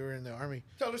were when you were in the Army.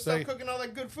 Tell her stop Like- cooking all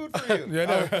that good food for you. Yeah,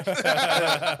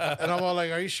 no. And I'm all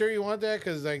like, are you sure you want that?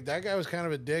 Because like that guy was kind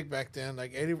of a dick back then.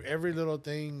 Like every little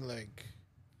thing like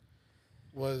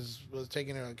was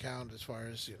taken into account as far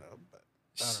as but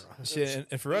I don't know. Shit,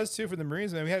 and for us too, for the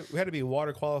Marines, man, we had to be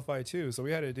water qualified too, so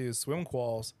we had to do swim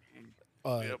quals,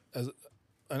 Yep.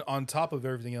 on top of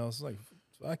everything else, like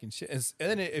fucking shit. And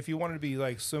then if you wanted to be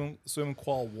like swim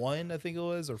qual 1, I think it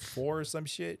was, or 4 or some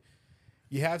shit,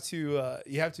 you have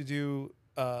to do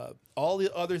all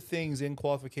the other things in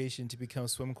qualification to become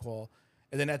swim qual,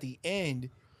 and then at the end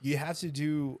you have to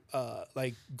do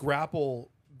like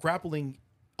grappling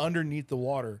underneath the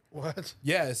water. What?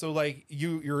 Yeah, so like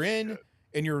you're in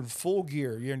and you're in full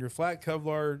gear. You're in your flat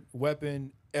Kevlar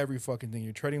weapon, every fucking thing.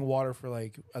 You're treading water for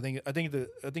like I think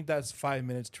that's 5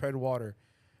 minutes, tread water.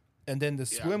 And then the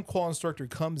swim qual instructor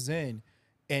comes in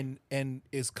and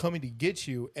is coming to get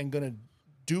you and gonna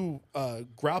do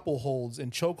grapple holds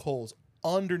and choke holds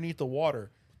underneath the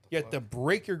water. You have to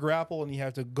break your grapple and you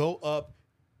have to go up,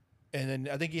 and then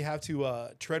I think you have to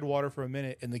tread water for a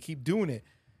minute, and they keep doing it.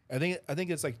 I think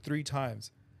it's like 3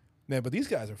 times. Man, but these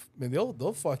guys are, man,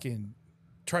 they'll fucking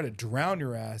try to drown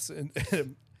your ass. And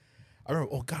I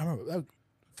remember that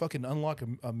fucking unlock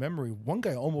a memory. One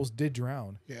guy almost did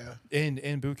drown. Yeah.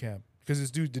 In boot camp because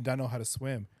this dude did not know how to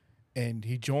swim, and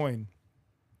he joined,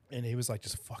 and he was like,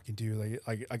 just fucking dude,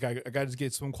 like I got to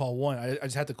get swim qual 1. I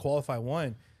just had to qualify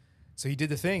 1. So he did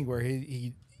the thing where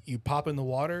you pop in the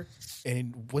water,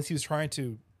 and once he was trying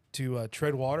to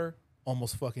tread water,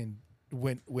 almost fucking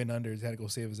went under. He had to go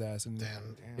save his ass. And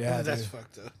Damn. Yeah, That's dude.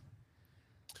 fucked up.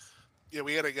 Yeah,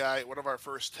 we had a guy, one of our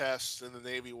first tests in the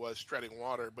Navy was treading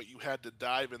water, but you had to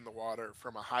dive in the water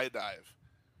from a high dive.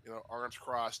 Arms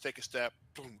crossed, take a step,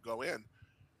 boom, go in.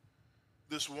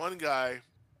 This one guy,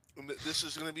 and this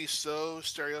is going to be so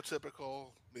stereotypical,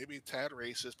 maybe a tad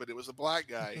racist, but it was a black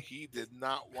guy. He did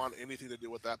not want anything to do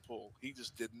with that pool. He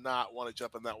just did not want to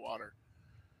jump in that water.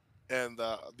 And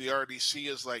the RDC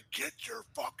is like, get your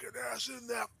fucking ass in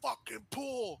that fucking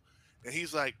pool. And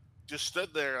he's like, just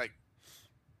stood there like,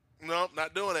 nope,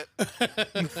 not doing it.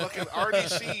 Fucking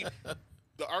RDC,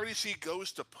 the RDC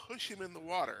goes to push him in the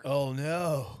water. Oh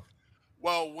no!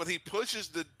 Well, when he pushes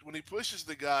the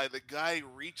guy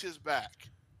reaches back,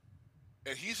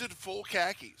 and he's in full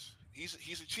khakis. He's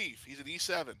a chief. He's an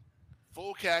E7,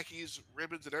 full khakis,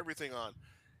 ribbons, and everything on.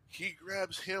 He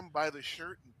grabs him by the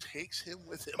shirt and takes him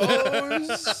with him.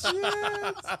 Oh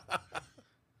shit!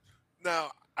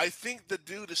 Now, I think the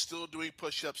dude is still doing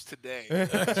push-ups today.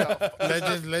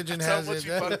 Legend That's how has much it. he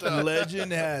fucked up.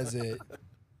 Legend has it.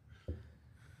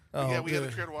 Oh, Yeah, we had to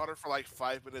good. tread water for like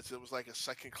 5 minutes. It was like a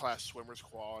second-class swimmer's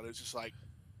qual, and it's just like,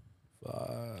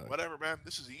 Fuck. whatever, man.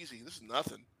 This is easy. This is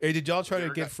nothing. Hey, did y'all try to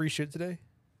Never get got- free shit today?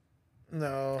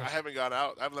 No. I haven't gone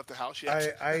out. I haven't left the house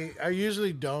yet. I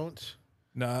usually don't.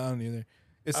 No, I don't either.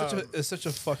 It's such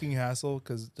a fucking hassle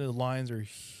because the lines are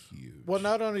huge. Well,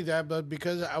 not only that, but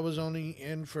because I was only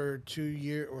in for 2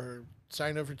 years or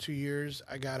signed up for 2 years,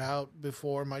 I got out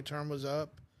before my term was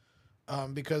up.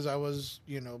 Because I was,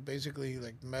 basically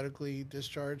like medically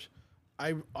discharged.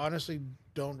 I honestly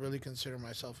don't really consider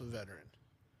myself a veteran.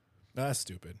 That's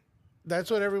stupid.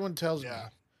 That's what everyone tells me. Yeah.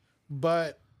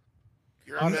 But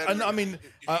You're a veteran. I mean,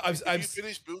 if I've you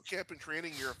finish boot camp and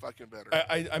training, you're a fucking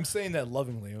veteran. I'm saying that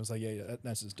lovingly. I was like, yeah,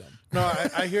 that's just dumb. no,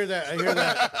 I hear that. I hear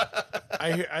that.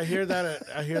 I hear that.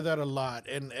 I hear that a lot.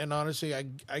 And honestly, I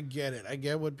get it. I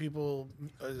get what people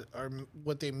are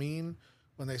what they mean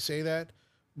when they say that.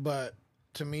 But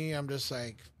to me, I'm just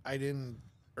like, I didn't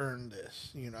earn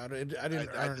this. I didn't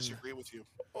I earn. disagree with you.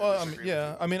 Well,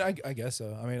 yeah. I mean, I guess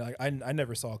so. I mean, I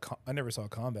never saw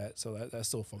combat, so that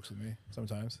still fucks with me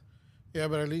sometimes. Yeah,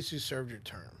 but at least you served your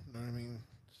term. You know what I mean?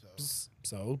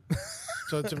 So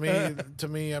So to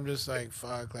me, I'm just like,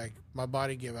 fuck. Like my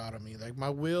body gave out on me. Like my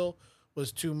will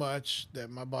was too much that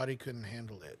my body couldn't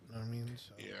handle it. You know what I mean?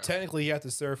 So, Yeah. technically, you have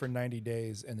to serve for 90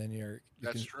 days, and then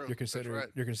That's true. You're That's considered right.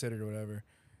 you're considered whatever.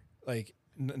 Like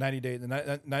 90 days.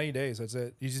 90 days. That's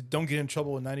it. You just don't get in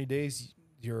trouble in 90 days.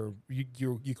 You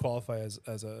qualify as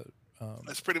a.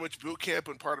 That's pretty much boot camp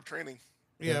and part of training.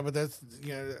 Yeah, but that's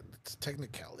that's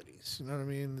technicalities. You know what I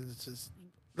mean? It's just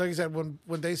like I said when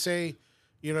they say,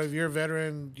 if you're a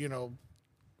veteran,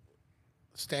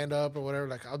 stand up or whatever.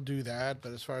 Like I'll do that,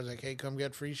 but as far as like, hey, come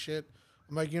get free shit,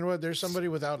 I'm like, you know what? There's somebody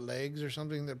without legs or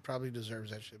something that probably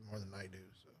deserves that shit more than I do.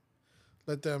 So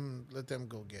let them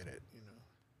go get it.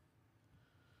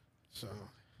 So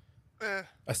Eh,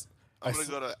 I, I'm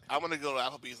gonna go to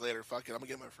Applebee's later. Fuck it. I'm gonna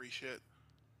get my free shit.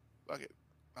 Fuck it.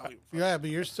 yeah, but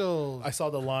you're still. I saw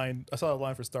the line for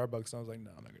Starbucks, and I was like, no,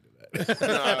 I'm not gonna do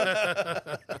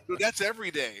that. Dude, that's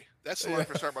every day. That's the line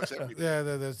for Starbucks every day. Yeah,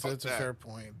 that's a that. fair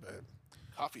point, but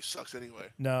Coffee sucks anyway.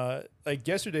 No, like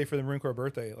yesterday for the Marine Corps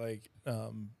birthday, like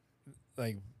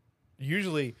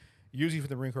usually for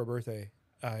the Marine Corps birthday,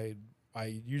 I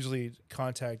usually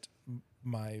contact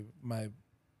my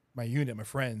unit, my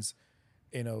friends,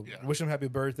 wish them happy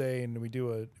birthday, and we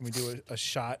do a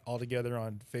shot all together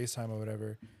on FaceTime or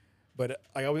whatever. But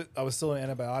I was still on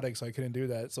antibiotics, so I couldn't do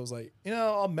that. So I was like,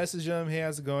 I'll message them, hey,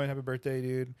 how's it going? Happy birthday,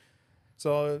 dude.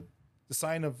 So the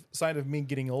sign of me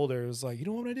getting older was like, you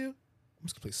know what I'm gonna do? I'm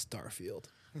just gonna play Starfield.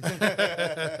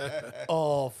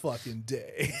 All fucking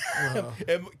day. Wow.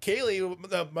 And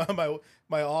Kaylee,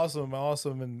 my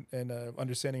awesome and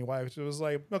understanding wife, she was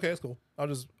like, okay, that's cool. I'll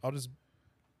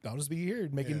just be here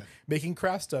making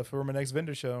craft stuff for my next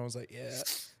vendor show. And I was like, yeah,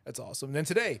 that's awesome. And then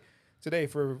today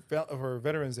for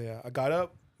Veterans Day, I got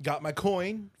up, got my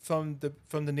coin from the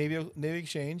Navy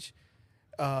Exchange,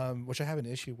 which I have an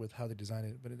issue with how they designed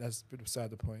it, but that's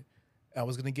beside the point. I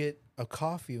was gonna get a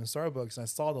coffee in Starbucks, and I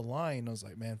saw the line. And I was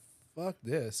like, man, fuck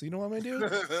this. You know what I'm gonna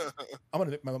do?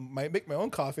 I'm gonna make my own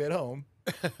coffee at home,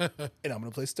 and I'm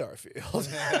gonna play Starfield.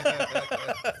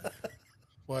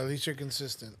 well, at least you're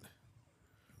consistent.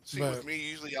 See, with me,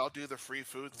 usually I'll do the free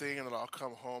food thing, and then I'll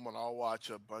come home and I'll watch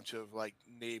a bunch of like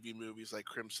Navy movies, like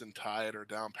Crimson Tide or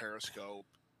Down Periscope,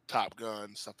 Top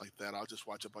Gun, stuff like that. I'll just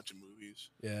watch a bunch of movies.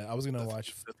 Yeah, I was gonna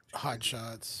watch Hot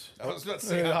Shots. I was about to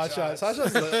say Hot Shots. Hot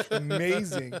Shots is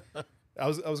amazing. I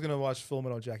was gonna watch Full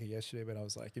Metal Jacket yesterday, but I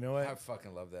was like, you know what? I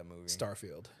fucking love that movie.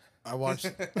 Starfield. I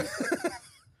watched.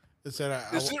 It said,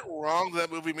 Is it wrong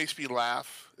that movie makes me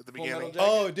laugh at the Full Metal beginning? Jacket?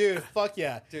 Oh, dude, fuck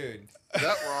yeah, Dude. Is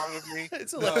that wrong with me?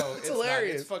 it's No, hilarious. it's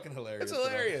hilarious. Not. It's fucking hilarious. It's bro.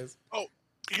 hilarious. Oh,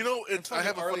 I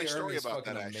have a Fucking funny story Arlie Ermey's about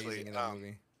fucking that amazing actually. in that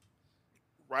movie.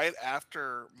 Right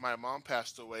after my mom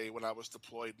passed away when I was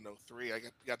deployed in 03, I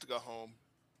got to go home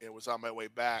and was on my way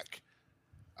back.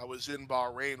 I was in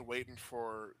Bahrain waiting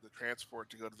for the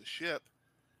transport to go to the ship,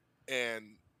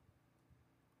 and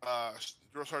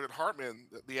Drill Sergeant Hartman,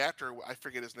 the actor, I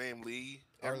forget his name, Lee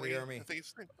Arlie Emery, Ermey. I think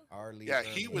his name. Arlie Yeah, Ermey.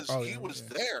 he was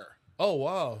yeah. there. Oh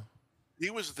wow. He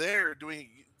was there doing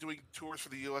tours for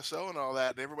the USO and all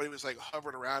that, and everybody was like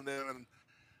hovering around him, and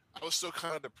I was still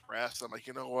kind of depressed. I'm like,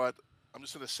 you know what? I'm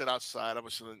just gonna sit outside. I'm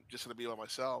just gonna be by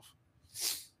myself.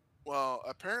 Well,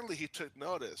 apparently he took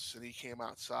notice and he came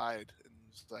outside and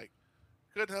was like,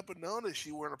 couldn't help but notice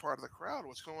you weren't a part of the crowd.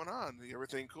 What's going on?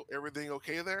 Everything cool? Everything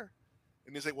okay there?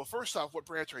 And he's like, well, first off, what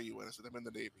branch are you in? I said, I'm in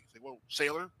the Navy. He's like, well,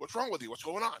 sailor, what's wrong with you? What's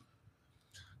going on?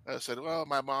 I said, well,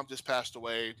 my mom just passed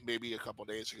away maybe a couple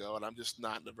days ago, and I'm just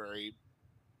not in a very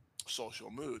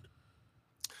social mood.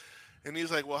 And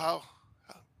he's like, well, how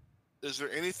is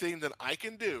there anything that I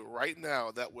can do right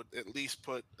now that would at least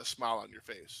put a smile on your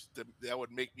face, that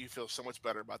would make me feel so much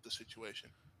better about the situation?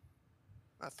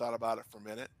 I thought about it for a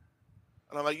minute,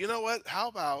 and I'm like, you know what? How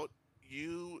about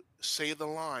you say the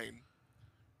line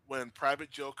when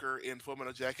Private Joker in Full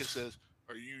Metal Jacket says,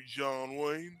 "Are you John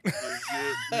Wayne?" Is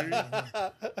it me?"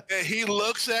 And he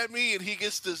looks at me and he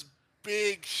gets this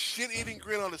big shit-eating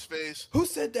grin on his face. Who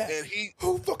said that? And he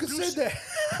Who fucking said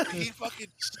that? he fucking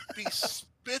he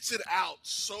spits it out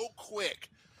so quick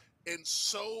and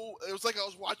so it was like I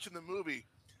was watching the movie.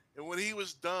 And when he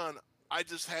was done, I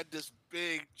just had this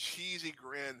big cheesy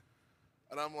grin,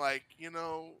 and I'm like,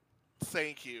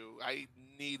 thank you. I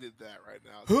needed that right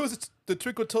now. Who's the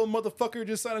trickle-toed motherfucker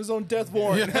just signed his own death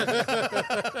warrant?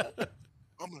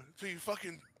 I'm gonna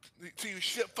till you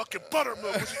shit fucking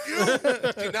buttermilk. Was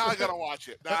it you? See, now I gotta watch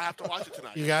it. Now I have to watch it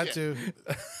tonight. You got Shit. to.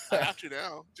 I have to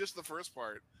now. Just the first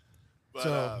part.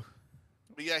 But,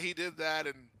 but yeah, he did that,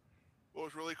 and it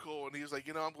was really cool. And he was like,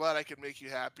 I'm glad I could make you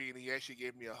happy. And he actually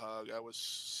gave me a hug. I was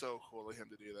so cool of him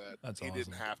to do that. That's he awesome.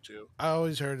 didn't have to. I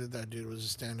always heard that dude was a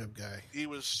stand-up guy. He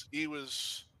was a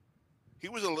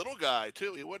little guy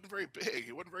too. He wasn't very big.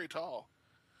 He wasn't very tall.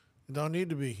 Don't need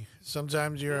to be.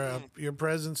 Sometimes your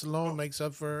presence alone makes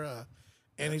up for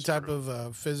any That's type true.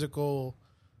 of physical,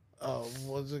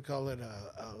 what's it called?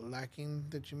 Lacking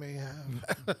that you may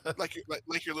have. like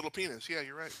your little penis. Yeah,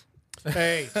 you're right.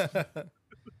 Hey,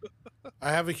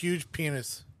 I have a huge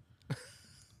penis. I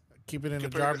keep it in a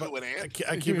jar. Compared to who, an ant?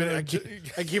 I keep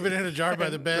it in a jar by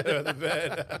the bed. the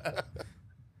bed.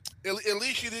 At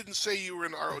least you didn't say you were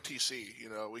in ROTC.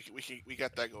 We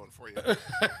got that going for you.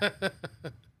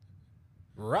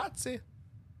 Razzie.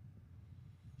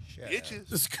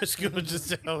 Bitches. Scuba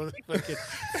just down, fucking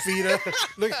feet up.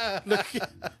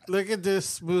 Look at this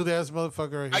smooth ass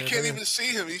motherfucker right I here. can't even see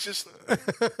him. He's just.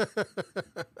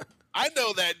 I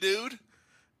know that dude.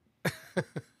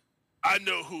 I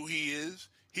know who he is.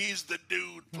 He's the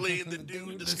dude playing the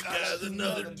dude disguised as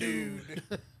another dude.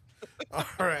 All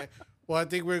right. Well, I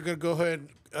think we're gonna go ahead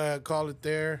and call it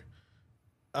there.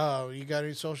 You got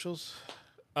any socials?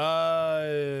 Yeah,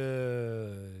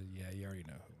 you already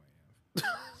know who I am.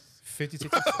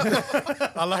 56.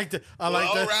 I like that. All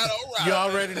right. You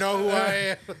already know who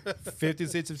I am. 50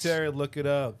 States of Terror. Look it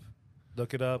up.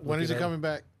 When is it coming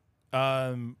back?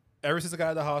 Ever since I got out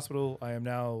of the hospital, I am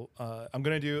now. I'm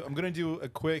gonna do a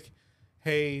quick.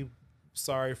 Hey,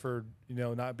 sorry for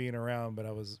not being around, but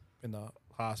I was in the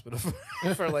hospital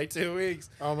for like 2 weeks.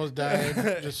 I almost died.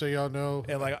 Just so y'all know.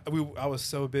 And I was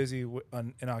so busy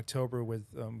in October with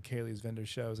Kaylee's vendor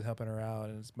shows and helping her out,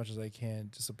 and as much as I can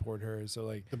to support her. So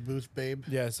like The booth babe.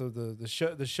 yeah, so the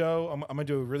show I'm gonna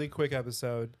do a really quick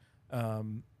episode.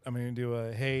 I'm gonna do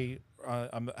a hey,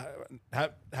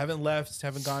 haven't left,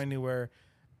 haven't gone anywhere.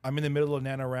 I'm in the middle of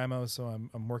NaNoWriMo, so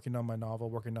I'm working on my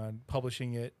novel, working on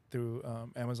publishing it through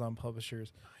Amazon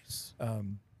Publishers. Nice.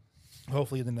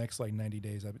 Hopefully in the next 90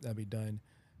 days that'll be done.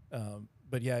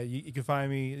 But yeah, you can find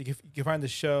me. You can find the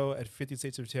show at 50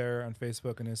 States of Terror on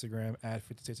Facebook and Instagram at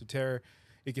 50 States of Terror.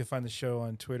 You can find the show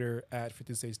on Twitter at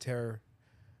 50 States Terror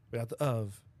without the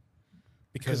of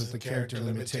because of the character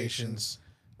limitations.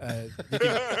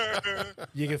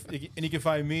 You can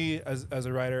find me as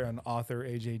a writer and author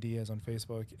AJ Diaz on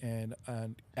Facebook and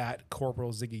at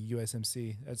Corporal Ziggy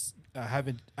USMC. I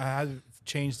haven't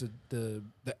changed the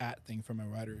at thing for my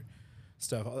writer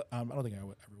stuff. I don't think I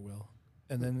ever will.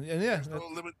 And then yeah, There's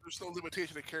no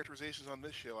limitation of characterizations on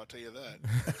this show. I'll tell you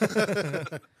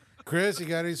that. Chris, you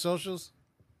got any socials?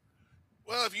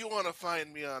 Well, if you want to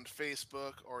find me on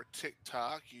Facebook or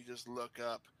TikTok, you just look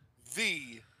up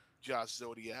the Josh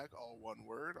Zodiac, all one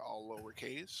word, all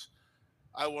lowercase.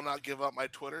 I will not give up my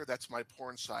Twitter. That's my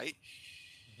porn site.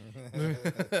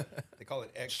 They call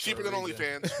it X. It's cheaper than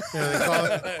OnlyFans.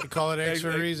 Yeah, they call it X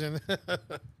for a reason.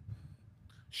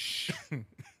 Shh.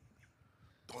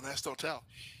 Don't ask, don't tell.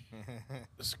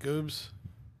 Scoobs.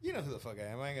 You know who the fuck I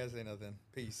am. I ain't gotta say nothing.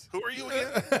 Peace. Who are you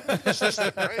again?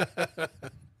 Assistant, right?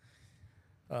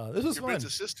 this was You're fun. Ben's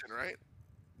assistant, right?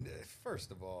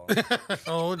 First of all,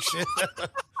 Oh shit!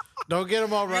 Don't get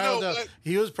him all You riled know up. what?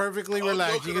 He was perfectly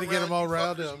relaxed. Joking You're gonna get him around, all you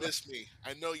riled fuckers up. Miss me.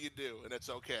 I know you do, and it's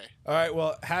okay. All right,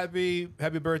 well, happy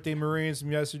birthday, Marines,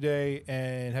 from yesterday,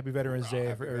 and happy Veterans Day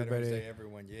Happy for Veterans everybody. Day,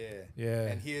 everyone. Yeah. Yeah.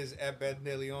 And he is at Ben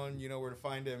De Leon. You know where to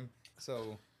find him.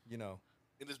 So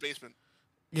In his basement.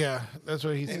 Yeah, that's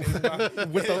what he in said. his,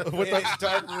 with his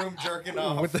dark room jerking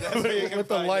off. With the- That's where you can with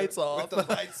the find lights him. off. With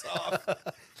the lights off.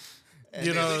 And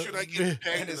You At know, least you're not getting pegged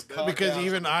and in his the cock bed. because out.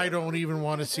 even I don't even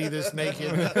want to see this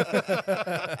naked.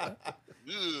 Ugh.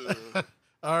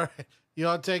 All right,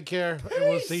 y'all take care, and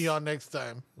we'll see y'all next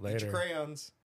time. Get your Later. crayons.